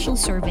a national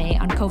survey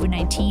on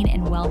COVID-19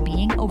 and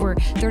well-being. Over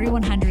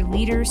 3,100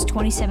 leaders,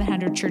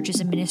 2,700 churches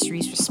and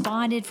ministries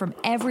responded from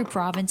every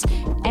province,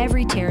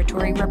 every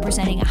territory,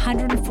 representing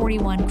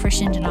 141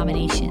 Christian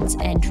denominations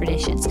and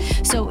traditions.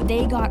 So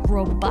they got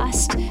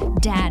robust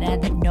data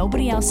that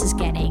nobody else is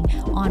getting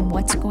on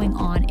what's going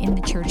on in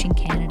the church in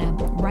Canada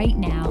right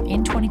now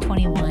in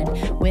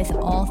 2021 with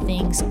all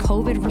things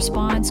COVID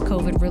response,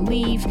 COVID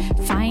relief,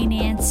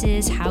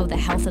 finances, how the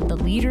health of the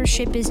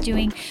leadership is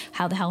doing,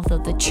 how the health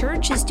of the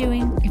church is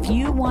doing. If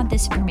you want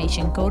this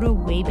information, go to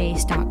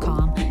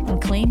waybase.com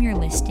and claim your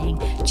listing,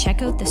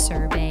 check out the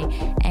survey,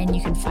 and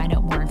you can find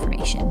out more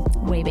information.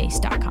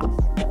 Waybase.com.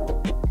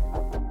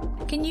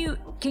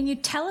 Can you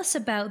tell us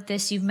about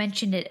this? You've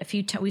mentioned it a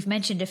few times. We've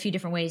mentioned a few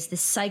different ways.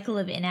 This cycle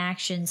of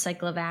inaction,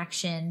 cycle of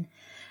action.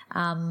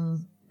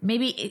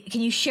 Maybe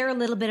can you share a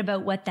little bit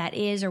about what that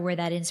is or where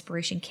that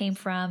inspiration came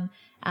from?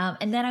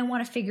 And then I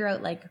want to figure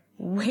out like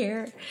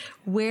where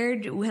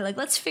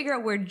let's figure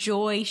out where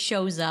joy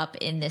shows up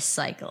in this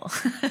cycle.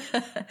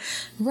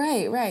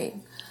 Right.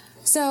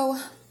 So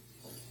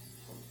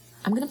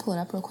I'm going to pull it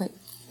up real quick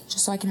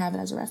just so I can have it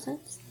as a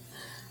reference.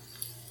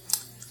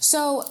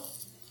 So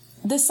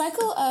the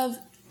cycle of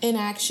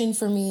inaction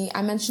for me,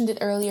 I mentioned it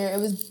earlier.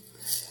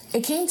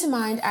 It came to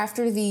mind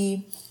after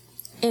the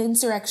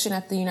insurrection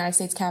at the United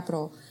States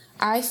Capitol.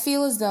 I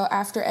feel as though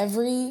after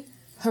every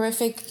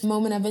horrific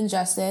moment of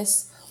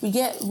injustice, we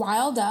get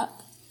riled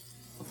up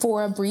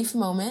for a brief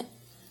moment,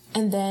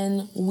 and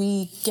then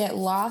we get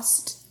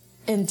lost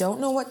and don't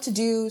know what to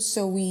do,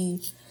 so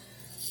we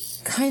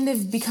kind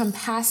of become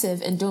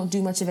passive and don't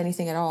do much of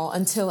anything at all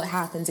until it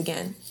happens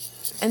again.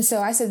 And so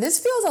I said, this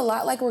feels a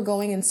lot like we're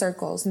going in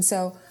circles. And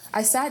so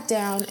I sat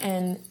down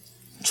and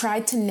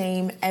tried to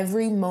name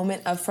every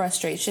moment of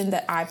frustration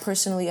that I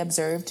personally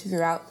observed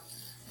throughout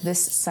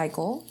this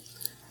cycle,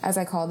 as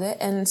I called it.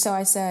 And so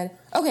I said,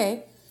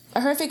 okay,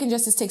 a horrific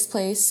injustice takes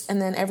place,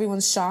 and then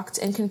everyone's shocked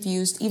and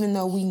confused, even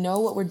though we know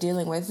what we're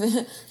dealing with.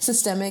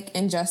 Systemic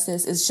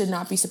injustice should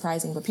not be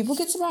surprising, but people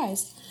get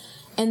surprised.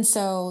 And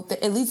so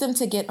it leads them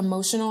to get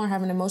emotional or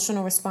have an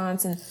emotional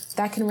response, and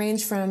that can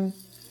range from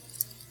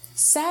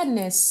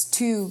sadness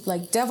to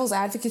like devil's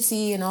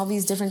advocacy and all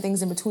these different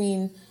things in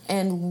between.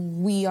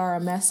 And we are a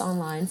mess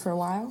online for a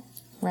while,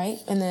 right?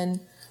 And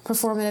then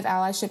performative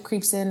allyship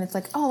creeps in. It's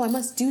like, oh, I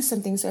must do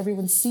something so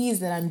everyone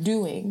sees that I'm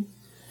doing.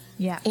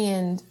 Yeah.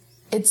 And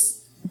it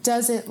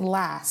doesn't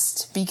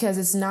last because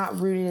it's not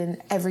rooted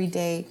in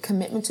everyday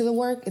commitment to the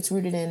work. It's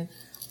rooted in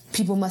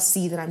people must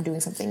see that I'm doing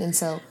something. And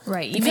so,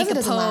 right. You make a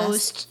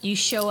post, you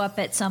show up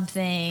at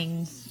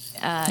something,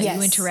 yes.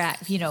 You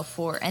interact,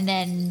 and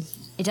then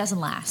it doesn't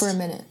last for a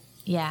minute.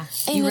 Yeah.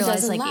 And you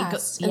realize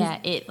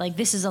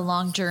this is a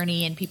long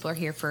journey and people are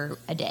here for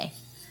a day.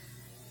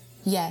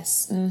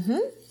 Yes. Mm-hmm.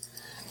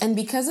 And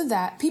because of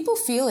that, people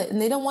feel it and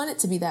they don't want it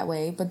to be that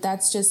way, but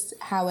that's just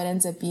how it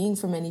ends up being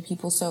for many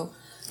people. So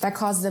that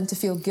causes them to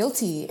feel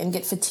guilty and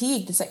get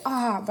fatigued. It's like,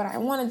 but I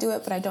want to do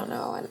it, but I don't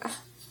know.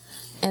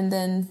 And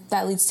then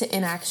that leads to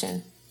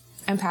inaction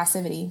and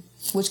passivity,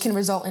 which can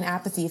result in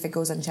apathy if it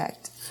goes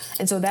unchecked.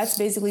 And so that's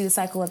basically the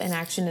cycle of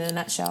inaction in a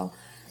nutshell.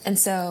 And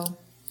so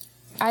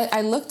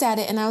I looked at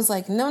it and I was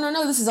like,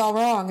 no, this is all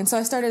wrong. And so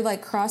I started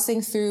like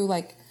crossing through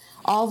like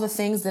all the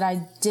things that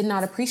I did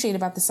not appreciate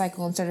about the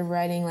cycle and started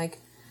writing like,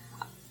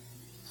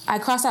 I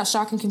crossed out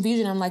shock and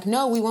confusion. I'm like,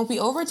 no, we won't be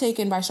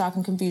overtaken by shock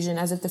and confusion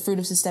as if the fruit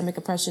of systemic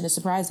oppression is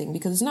surprising,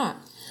 because it's not.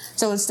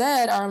 So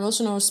instead, our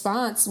emotional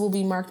response will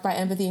be marked by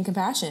empathy and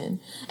compassion.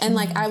 And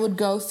like I would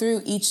go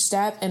through each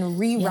step and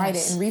rewrite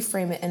it and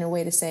reframe it in a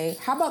way to say,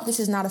 how about this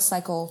is not a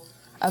cycle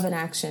of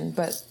inaction,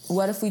 but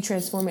what if we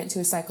transform it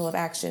to a cycle of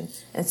action?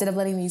 Instead of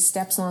letting these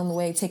steps along the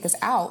way take us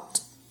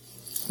out,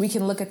 we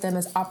can look at them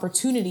as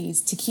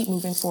opportunities to keep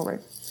moving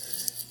forward.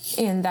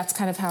 And that's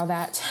kind of how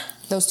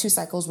those two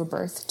cycles were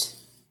birthed.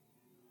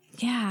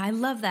 Yeah, I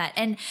love that.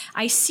 And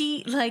I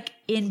see like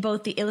in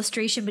both the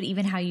illustration, but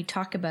even how you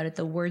talk about it,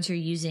 the words you're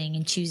using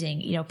and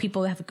choosing,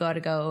 people have got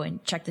to go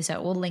and check this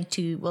out. We'll link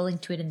to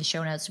it in the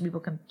show notes so people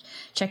can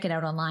check it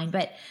out online.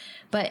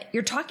 But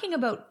you're talking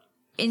about,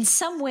 in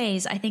some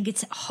ways, I think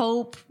it's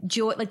hope,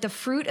 joy, like the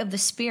fruit of the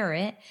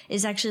Spirit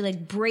is actually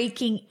like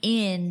breaking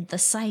in the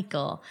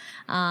cycle.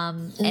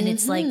 And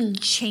it's like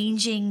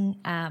changing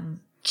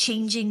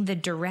the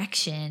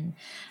direction.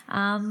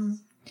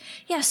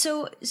 Yeah.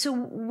 So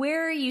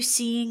where are you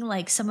seeing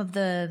like some of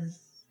the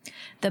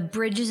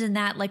bridges in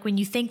that? Like when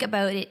you think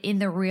about it in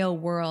the real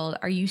world,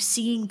 are you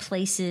seeing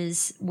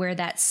places where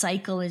that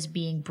cycle is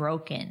being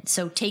broken?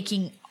 So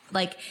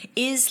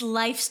is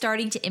life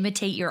starting to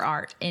imitate your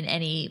art in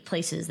any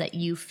places that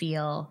you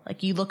feel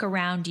like you look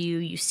around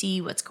you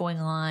see what's going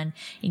on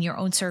in your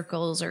own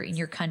circles or in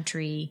your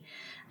country?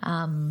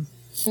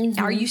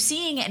 Are you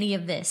seeing any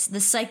of this,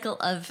 the cycle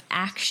of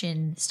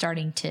action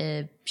starting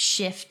to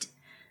shift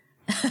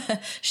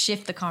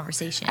the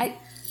conversation?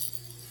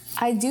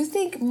 I do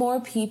think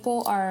more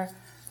people are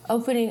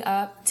opening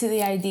up to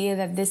the idea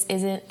that this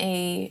isn't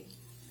a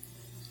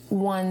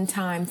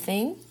one-time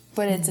thing,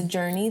 but it's a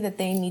journey that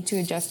they need to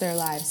adjust their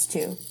lives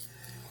to.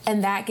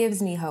 And that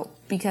gives me hope,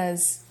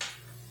 because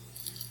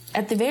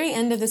at the very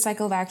end of the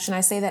cycle of action,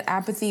 I say that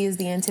apathy is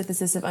the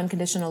antithesis of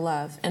unconditional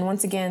love. And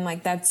once again,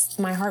 like, that's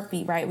my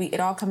heartbeat, right? It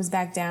all comes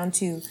back down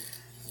to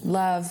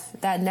love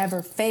that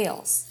never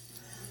fails.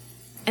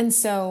 And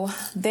so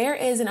there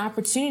is an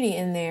opportunity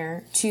in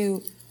there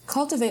to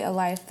cultivate a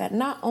life that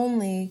not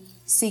only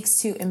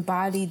seeks to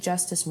embody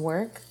justice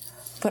work,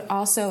 but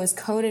also is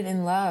coated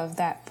in love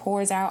that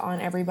pours out on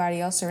everybody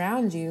else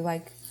around you,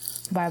 like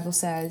the Bible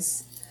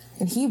says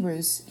in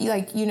Hebrews.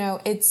 Like, you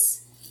know,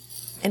 it's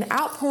an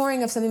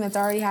outpouring of something that's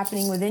already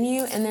happening within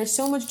you, and there's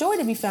so much joy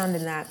to be found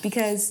in that,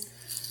 because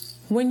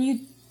when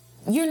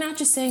you're not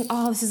just saying,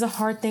 oh, this is a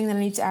hard thing that I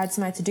need to add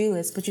to my to-do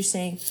list, but you're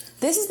saying,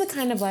 this is the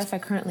kind of life I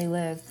currently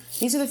live.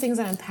 These are the things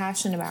that I'm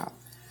passionate about.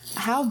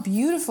 How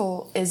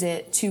beautiful is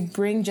it to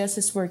bring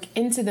justice work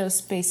into those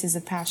spaces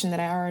of passion that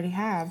I already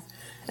have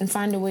and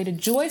find a way to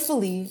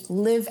joyfully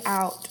live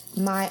out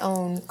my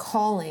own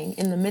calling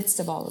in the midst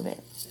of all of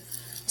it.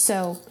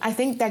 So I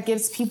think that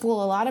gives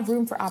people a lot of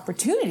room for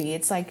opportunity.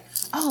 It's like,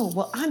 oh,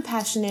 well, I'm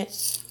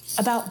passionate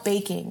about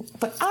baking,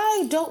 but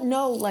I don't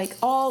know like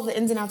all the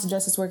ins and outs of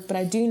justice work, but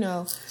I do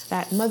know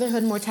that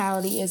motherhood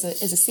mortality is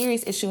a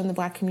serious issue in the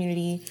Black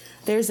community.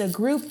 There's a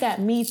group that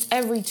meets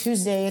every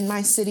Tuesday in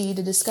my city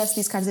to discuss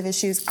these kinds of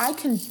issues. I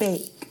can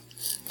bake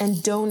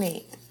and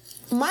donate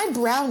my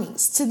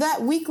brownies to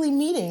that weekly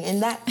meeting,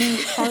 and that be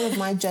part of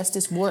my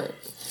justice work.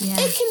 Yeah.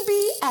 It can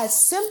be as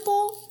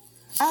simple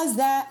as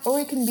that, or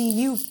it can be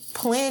you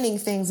planning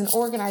things and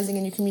organizing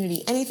in your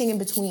community, anything in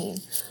between.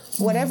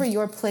 Whatever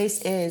your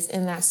place is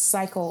in that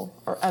cycle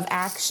of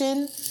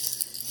action,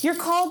 you're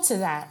called to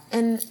that.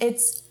 And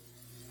it's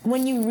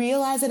when you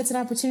realize that it's an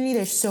opportunity,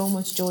 there's so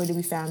much joy to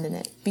be found in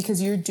it,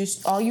 because you're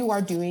just, all you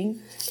are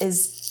doing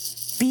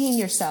is being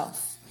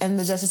yourself. And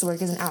the justice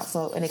work is an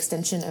outflow, an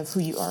extension of who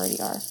you already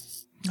are.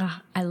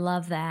 Oh, I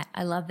love that.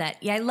 I love that.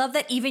 Yeah, I love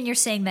that even you're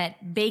saying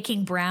that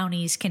baking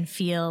brownies can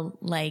feel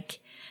like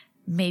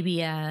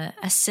maybe a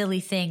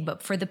silly thing,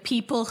 but for the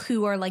people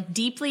who are like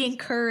deeply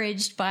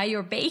encouraged by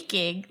your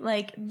baking,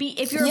 like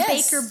if you're a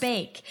baker,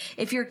 bake.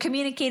 If you're a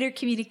communicator,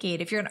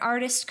 communicate. If you're an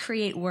artist,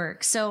 create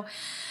work. So,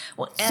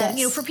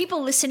 you know, for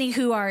people listening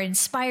who are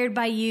inspired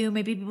by you,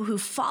 maybe people who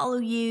follow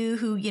you,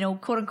 who, you know,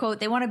 quote unquote,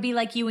 they want to be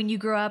like you when you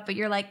grow up, but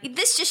you're like,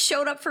 this just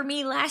showed up for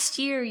me last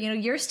year. You know,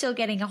 you're still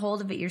getting a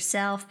hold of it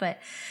yourself. But,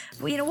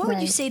 you know, what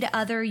would you say to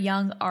other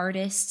young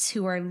artists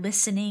who are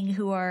listening,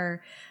 who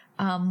are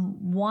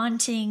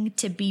wanting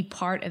to be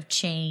part of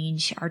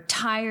change, are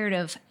tired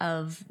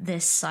of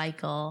this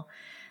cycle?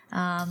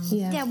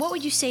 What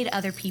would you say to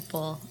other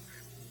people?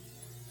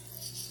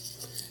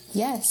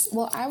 Yes.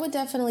 Well, I would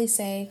definitely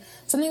say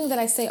something that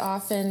I say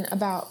often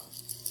about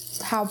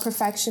how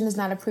perfection is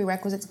not a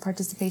prerequisite to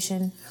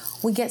participation.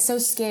 We get so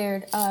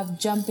scared of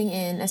jumping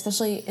in,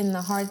 especially in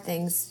the hard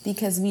things,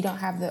 because we don't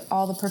have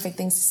all the perfect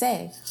things to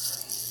say.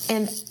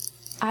 And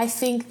I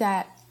think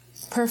that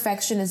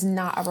perfection is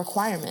not a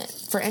requirement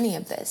for any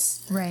of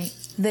this. Right.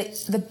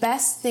 The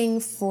best thing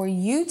for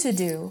you to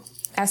do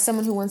as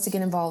someone who wants to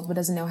get involved but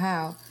doesn't know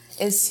how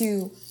is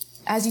to,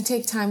 as you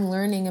take time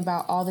learning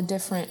about all the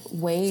different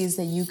ways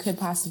that you could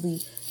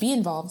possibly be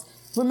involved,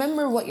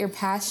 remember what your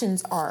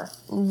passions are.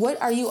 What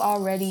do you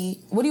already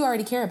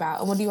care about,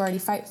 and what do you already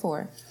fight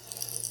for?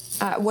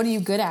 What are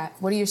you good at?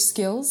 What are your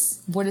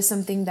skills? What is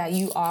something that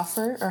you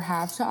offer or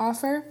have to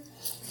offer?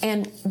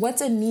 And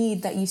what's a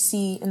need that you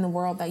see in the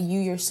world that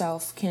you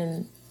yourself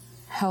can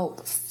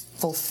help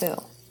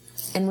fulfill?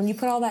 And when you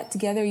put all that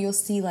together, you'll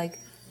see, like,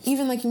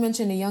 even like you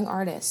mentioned, a young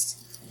artist.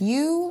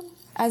 You,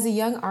 as a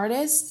young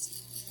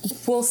artist,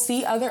 will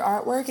see other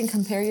artwork and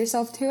compare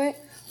yourself to it.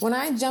 When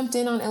I jumped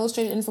in on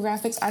illustrated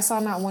infographics, I saw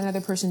not one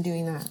other person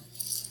doing that.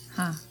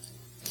 Huh.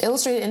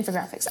 Illustrated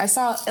infographics. I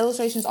saw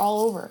illustrations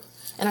all over,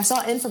 and I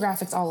saw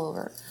infographics all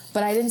over,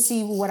 but I didn't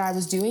see what I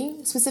was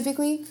doing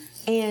specifically.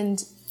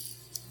 And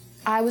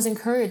I was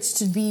encouraged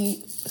to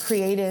be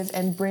creative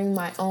and bring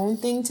my own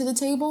thing to the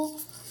table.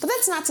 But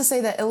that's not to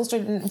say that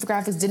illustrated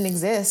infographics didn't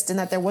exist and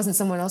that there wasn't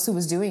someone else who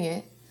was doing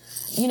it.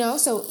 You know,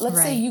 so let's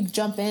say you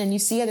jump in and you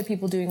see other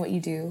people doing what you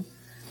do.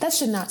 That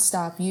should not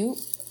stop you.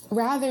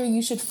 Rather,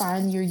 you should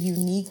find your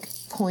unique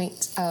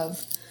point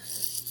of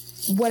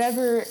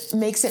whatever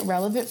makes it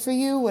relevant for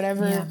you,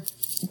 whatever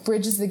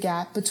bridges the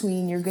gap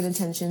between your good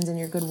intentions and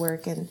your good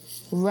work, and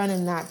run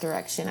in that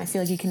direction. I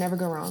feel like you can never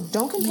go wrong.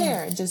 Don't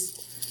compare.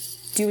 Just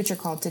do what you're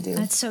called to do.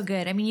 That's so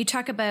good. I mean, you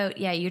talk about,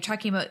 you're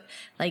talking about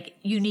like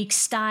unique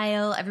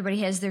style.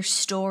 Everybody has their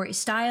story,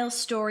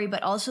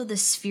 but also the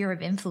sphere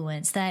of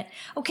influence that,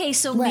 okay,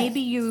 so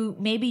maybe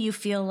you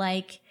feel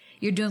like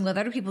you're doing what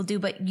other people do,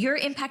 but you're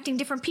impacting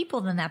different people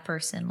than that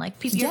person. Like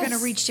you're going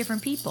to reach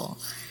different people.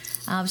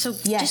 So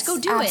just go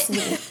do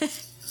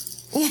it.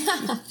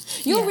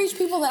 You'll reach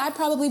people that I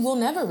probably will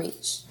never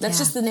reach. That's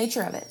just the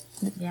nature of it.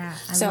 Yeah.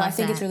 I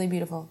think it's really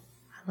beautiful.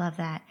 I love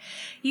that.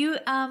 You,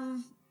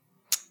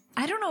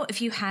 I don't know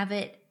if you have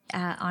it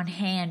on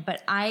hand,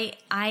 but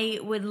I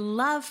would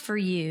love for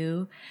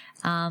you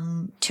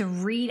to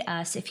read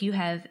us, if you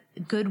have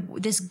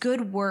this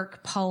good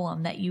work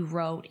poem that you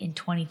wrote in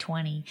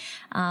 2020.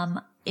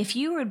 If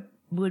you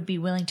would be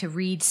willing to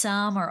read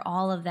some or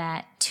all of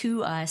that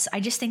to us. I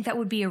just think that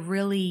would be a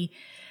really,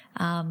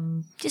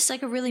 just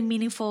like a really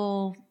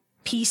meaningful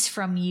piece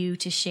from you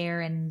to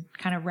share and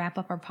kind of wrap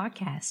up our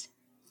podcast.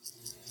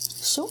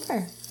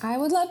 Sure. I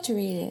would love to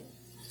read it.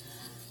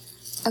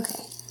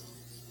 Okay.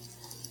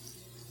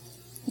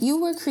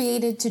 You were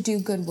created to do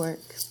good work.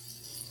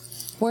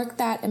 Work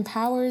that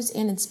empowers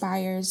and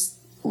inspires,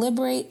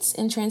 liberates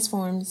and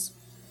transforms,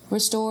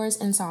 restores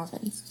and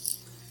softens.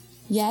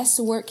 Yes,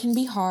 work can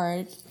be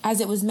hard,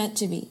 as it was meant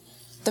to be.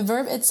 The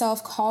verb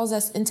itself calls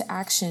us into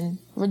action,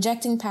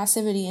 rejecting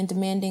passivity and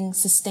demanding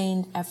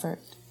sustained effort.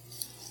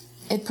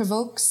 It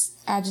provokes,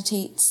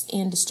 agitates,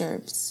 and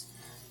disturbs.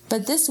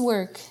 But this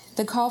work,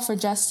 the call for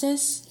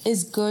justice,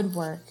 is good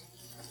work.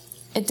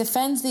 It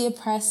defends the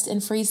oppressed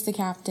and frees the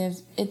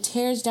captive. It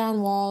tears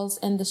down walls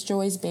and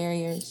destroys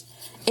barriers.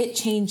 It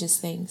changes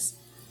things.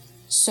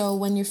 So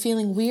when you're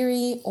feeling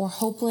weary or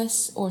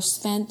hopeless or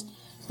spent,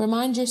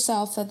 remind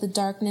yourself that the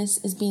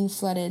darkness is being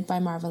flooded by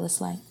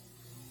marvelous light.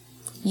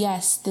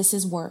 Yes, this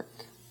is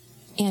work,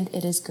 and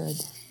it is good.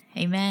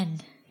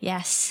 Amen.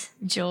 Yes,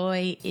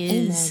 joy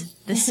is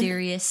the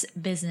serious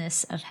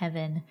business of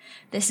heaven.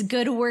 This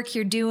good work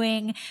you're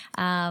doing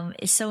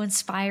is so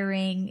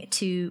inspiring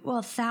to,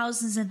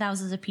 thousands and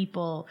thousands of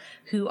people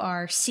who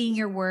are seeing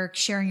your work,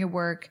 sharing your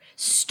work,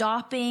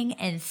 stopping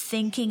and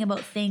thinking about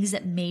things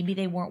that maybe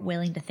they weren't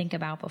willing to think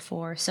about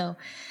before. So,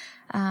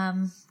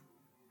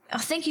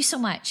 thank you so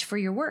much for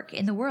your work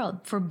in the world,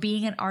 for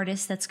being an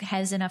artist that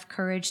has enough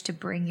courage to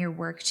bring your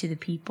work to the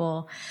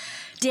people.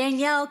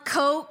 Danielle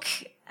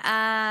Koch.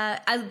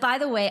 By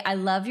the way, I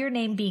love your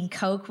name being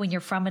Koch when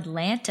you're from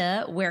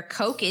Atlanta, where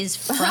Koch is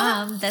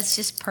from. That's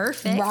just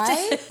perfect.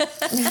 Right?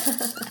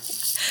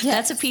 Yes.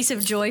 That's a piece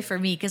of joy for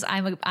me because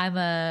I'm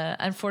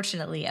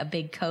unfortunately a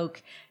big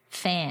Koch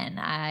fan.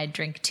 I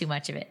drink too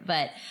much of it,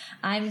 but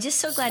I'm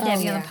just so glad to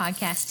have you on the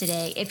podcast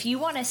today. If you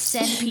want to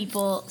send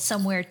people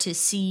somewhere to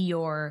see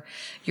your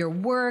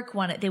work,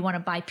 they want to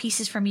buy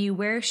pieces from you,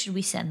 where should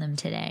we send them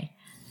today?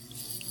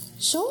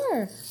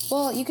 Sure.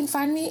 Well, you can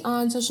find me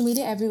on social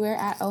media everywhere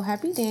at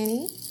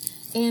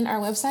OhHappyDanny, and our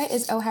website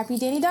is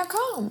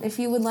ohhappydanny.com if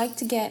you would like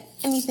to get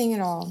anything at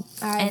all.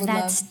 And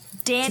that's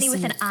Danny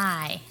with an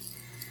I.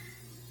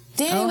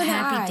 Danny with an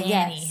I,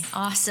 Danny. Yes.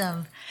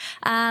 Awesome.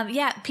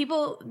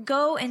 People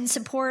go and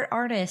support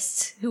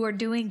artists who are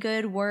doing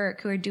good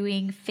work, who are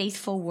doing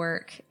faithful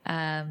work.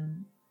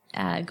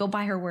 Go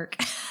buy her work.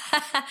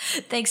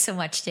 Thanks so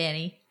much,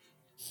 Danny.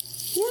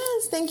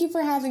 Yes, thank you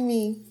for having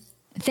me.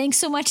 Thanks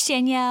so much,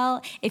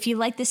 Danielle. If you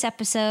like this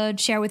episode,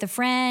 share with a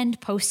friend,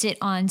 post it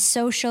on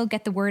social,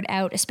 get the word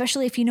out,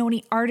 especially if you know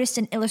any artists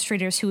and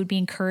illustrators who would be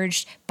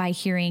encouraged by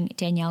hearing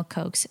Danielle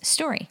Koch's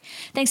story.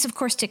 Thanks, of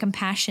course, to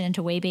Compassion and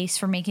to Waybase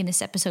for making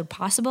this episode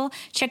possible.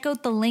 Check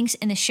out the links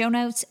in the show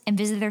notes and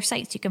visit their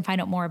sites. You can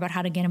find out more about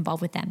how to get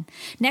involved with them.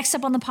 Next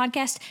up on the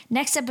podcast,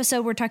 next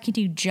episode, we're talking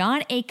to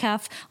Jon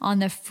Acuff on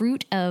the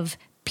fruit of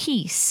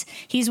peace.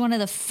 He's one of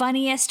the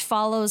funniest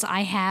follows I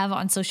have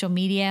on social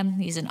media.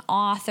 He's an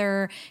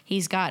author.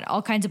 He's got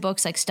all kinds of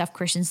books like Stuff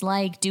Christians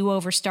Like, Do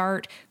Over,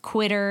 Start,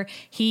 Quitter.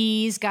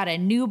 He's got a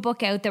new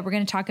book out that we're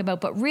going to talk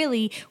about, but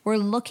really we're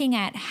looking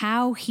at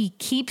how he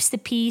keeps the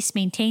peace,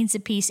 maintains the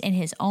peace in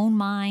his own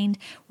mind.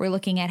 We're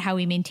looking at how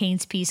he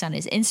maintains peace on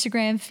his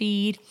Instagram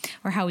feed,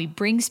 or how he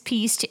brings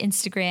peace to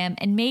Instagram,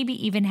 and maybe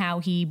even how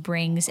he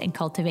brings and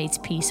cultivates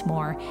peace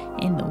more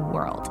in the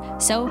world.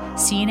 So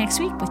see you next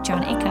week with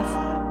Jon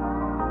Acuff.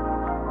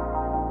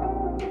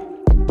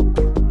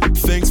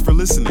 Thanks for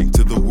listening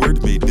to the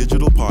Word Made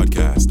Digital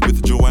podcast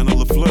with Joanna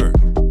LaFleur.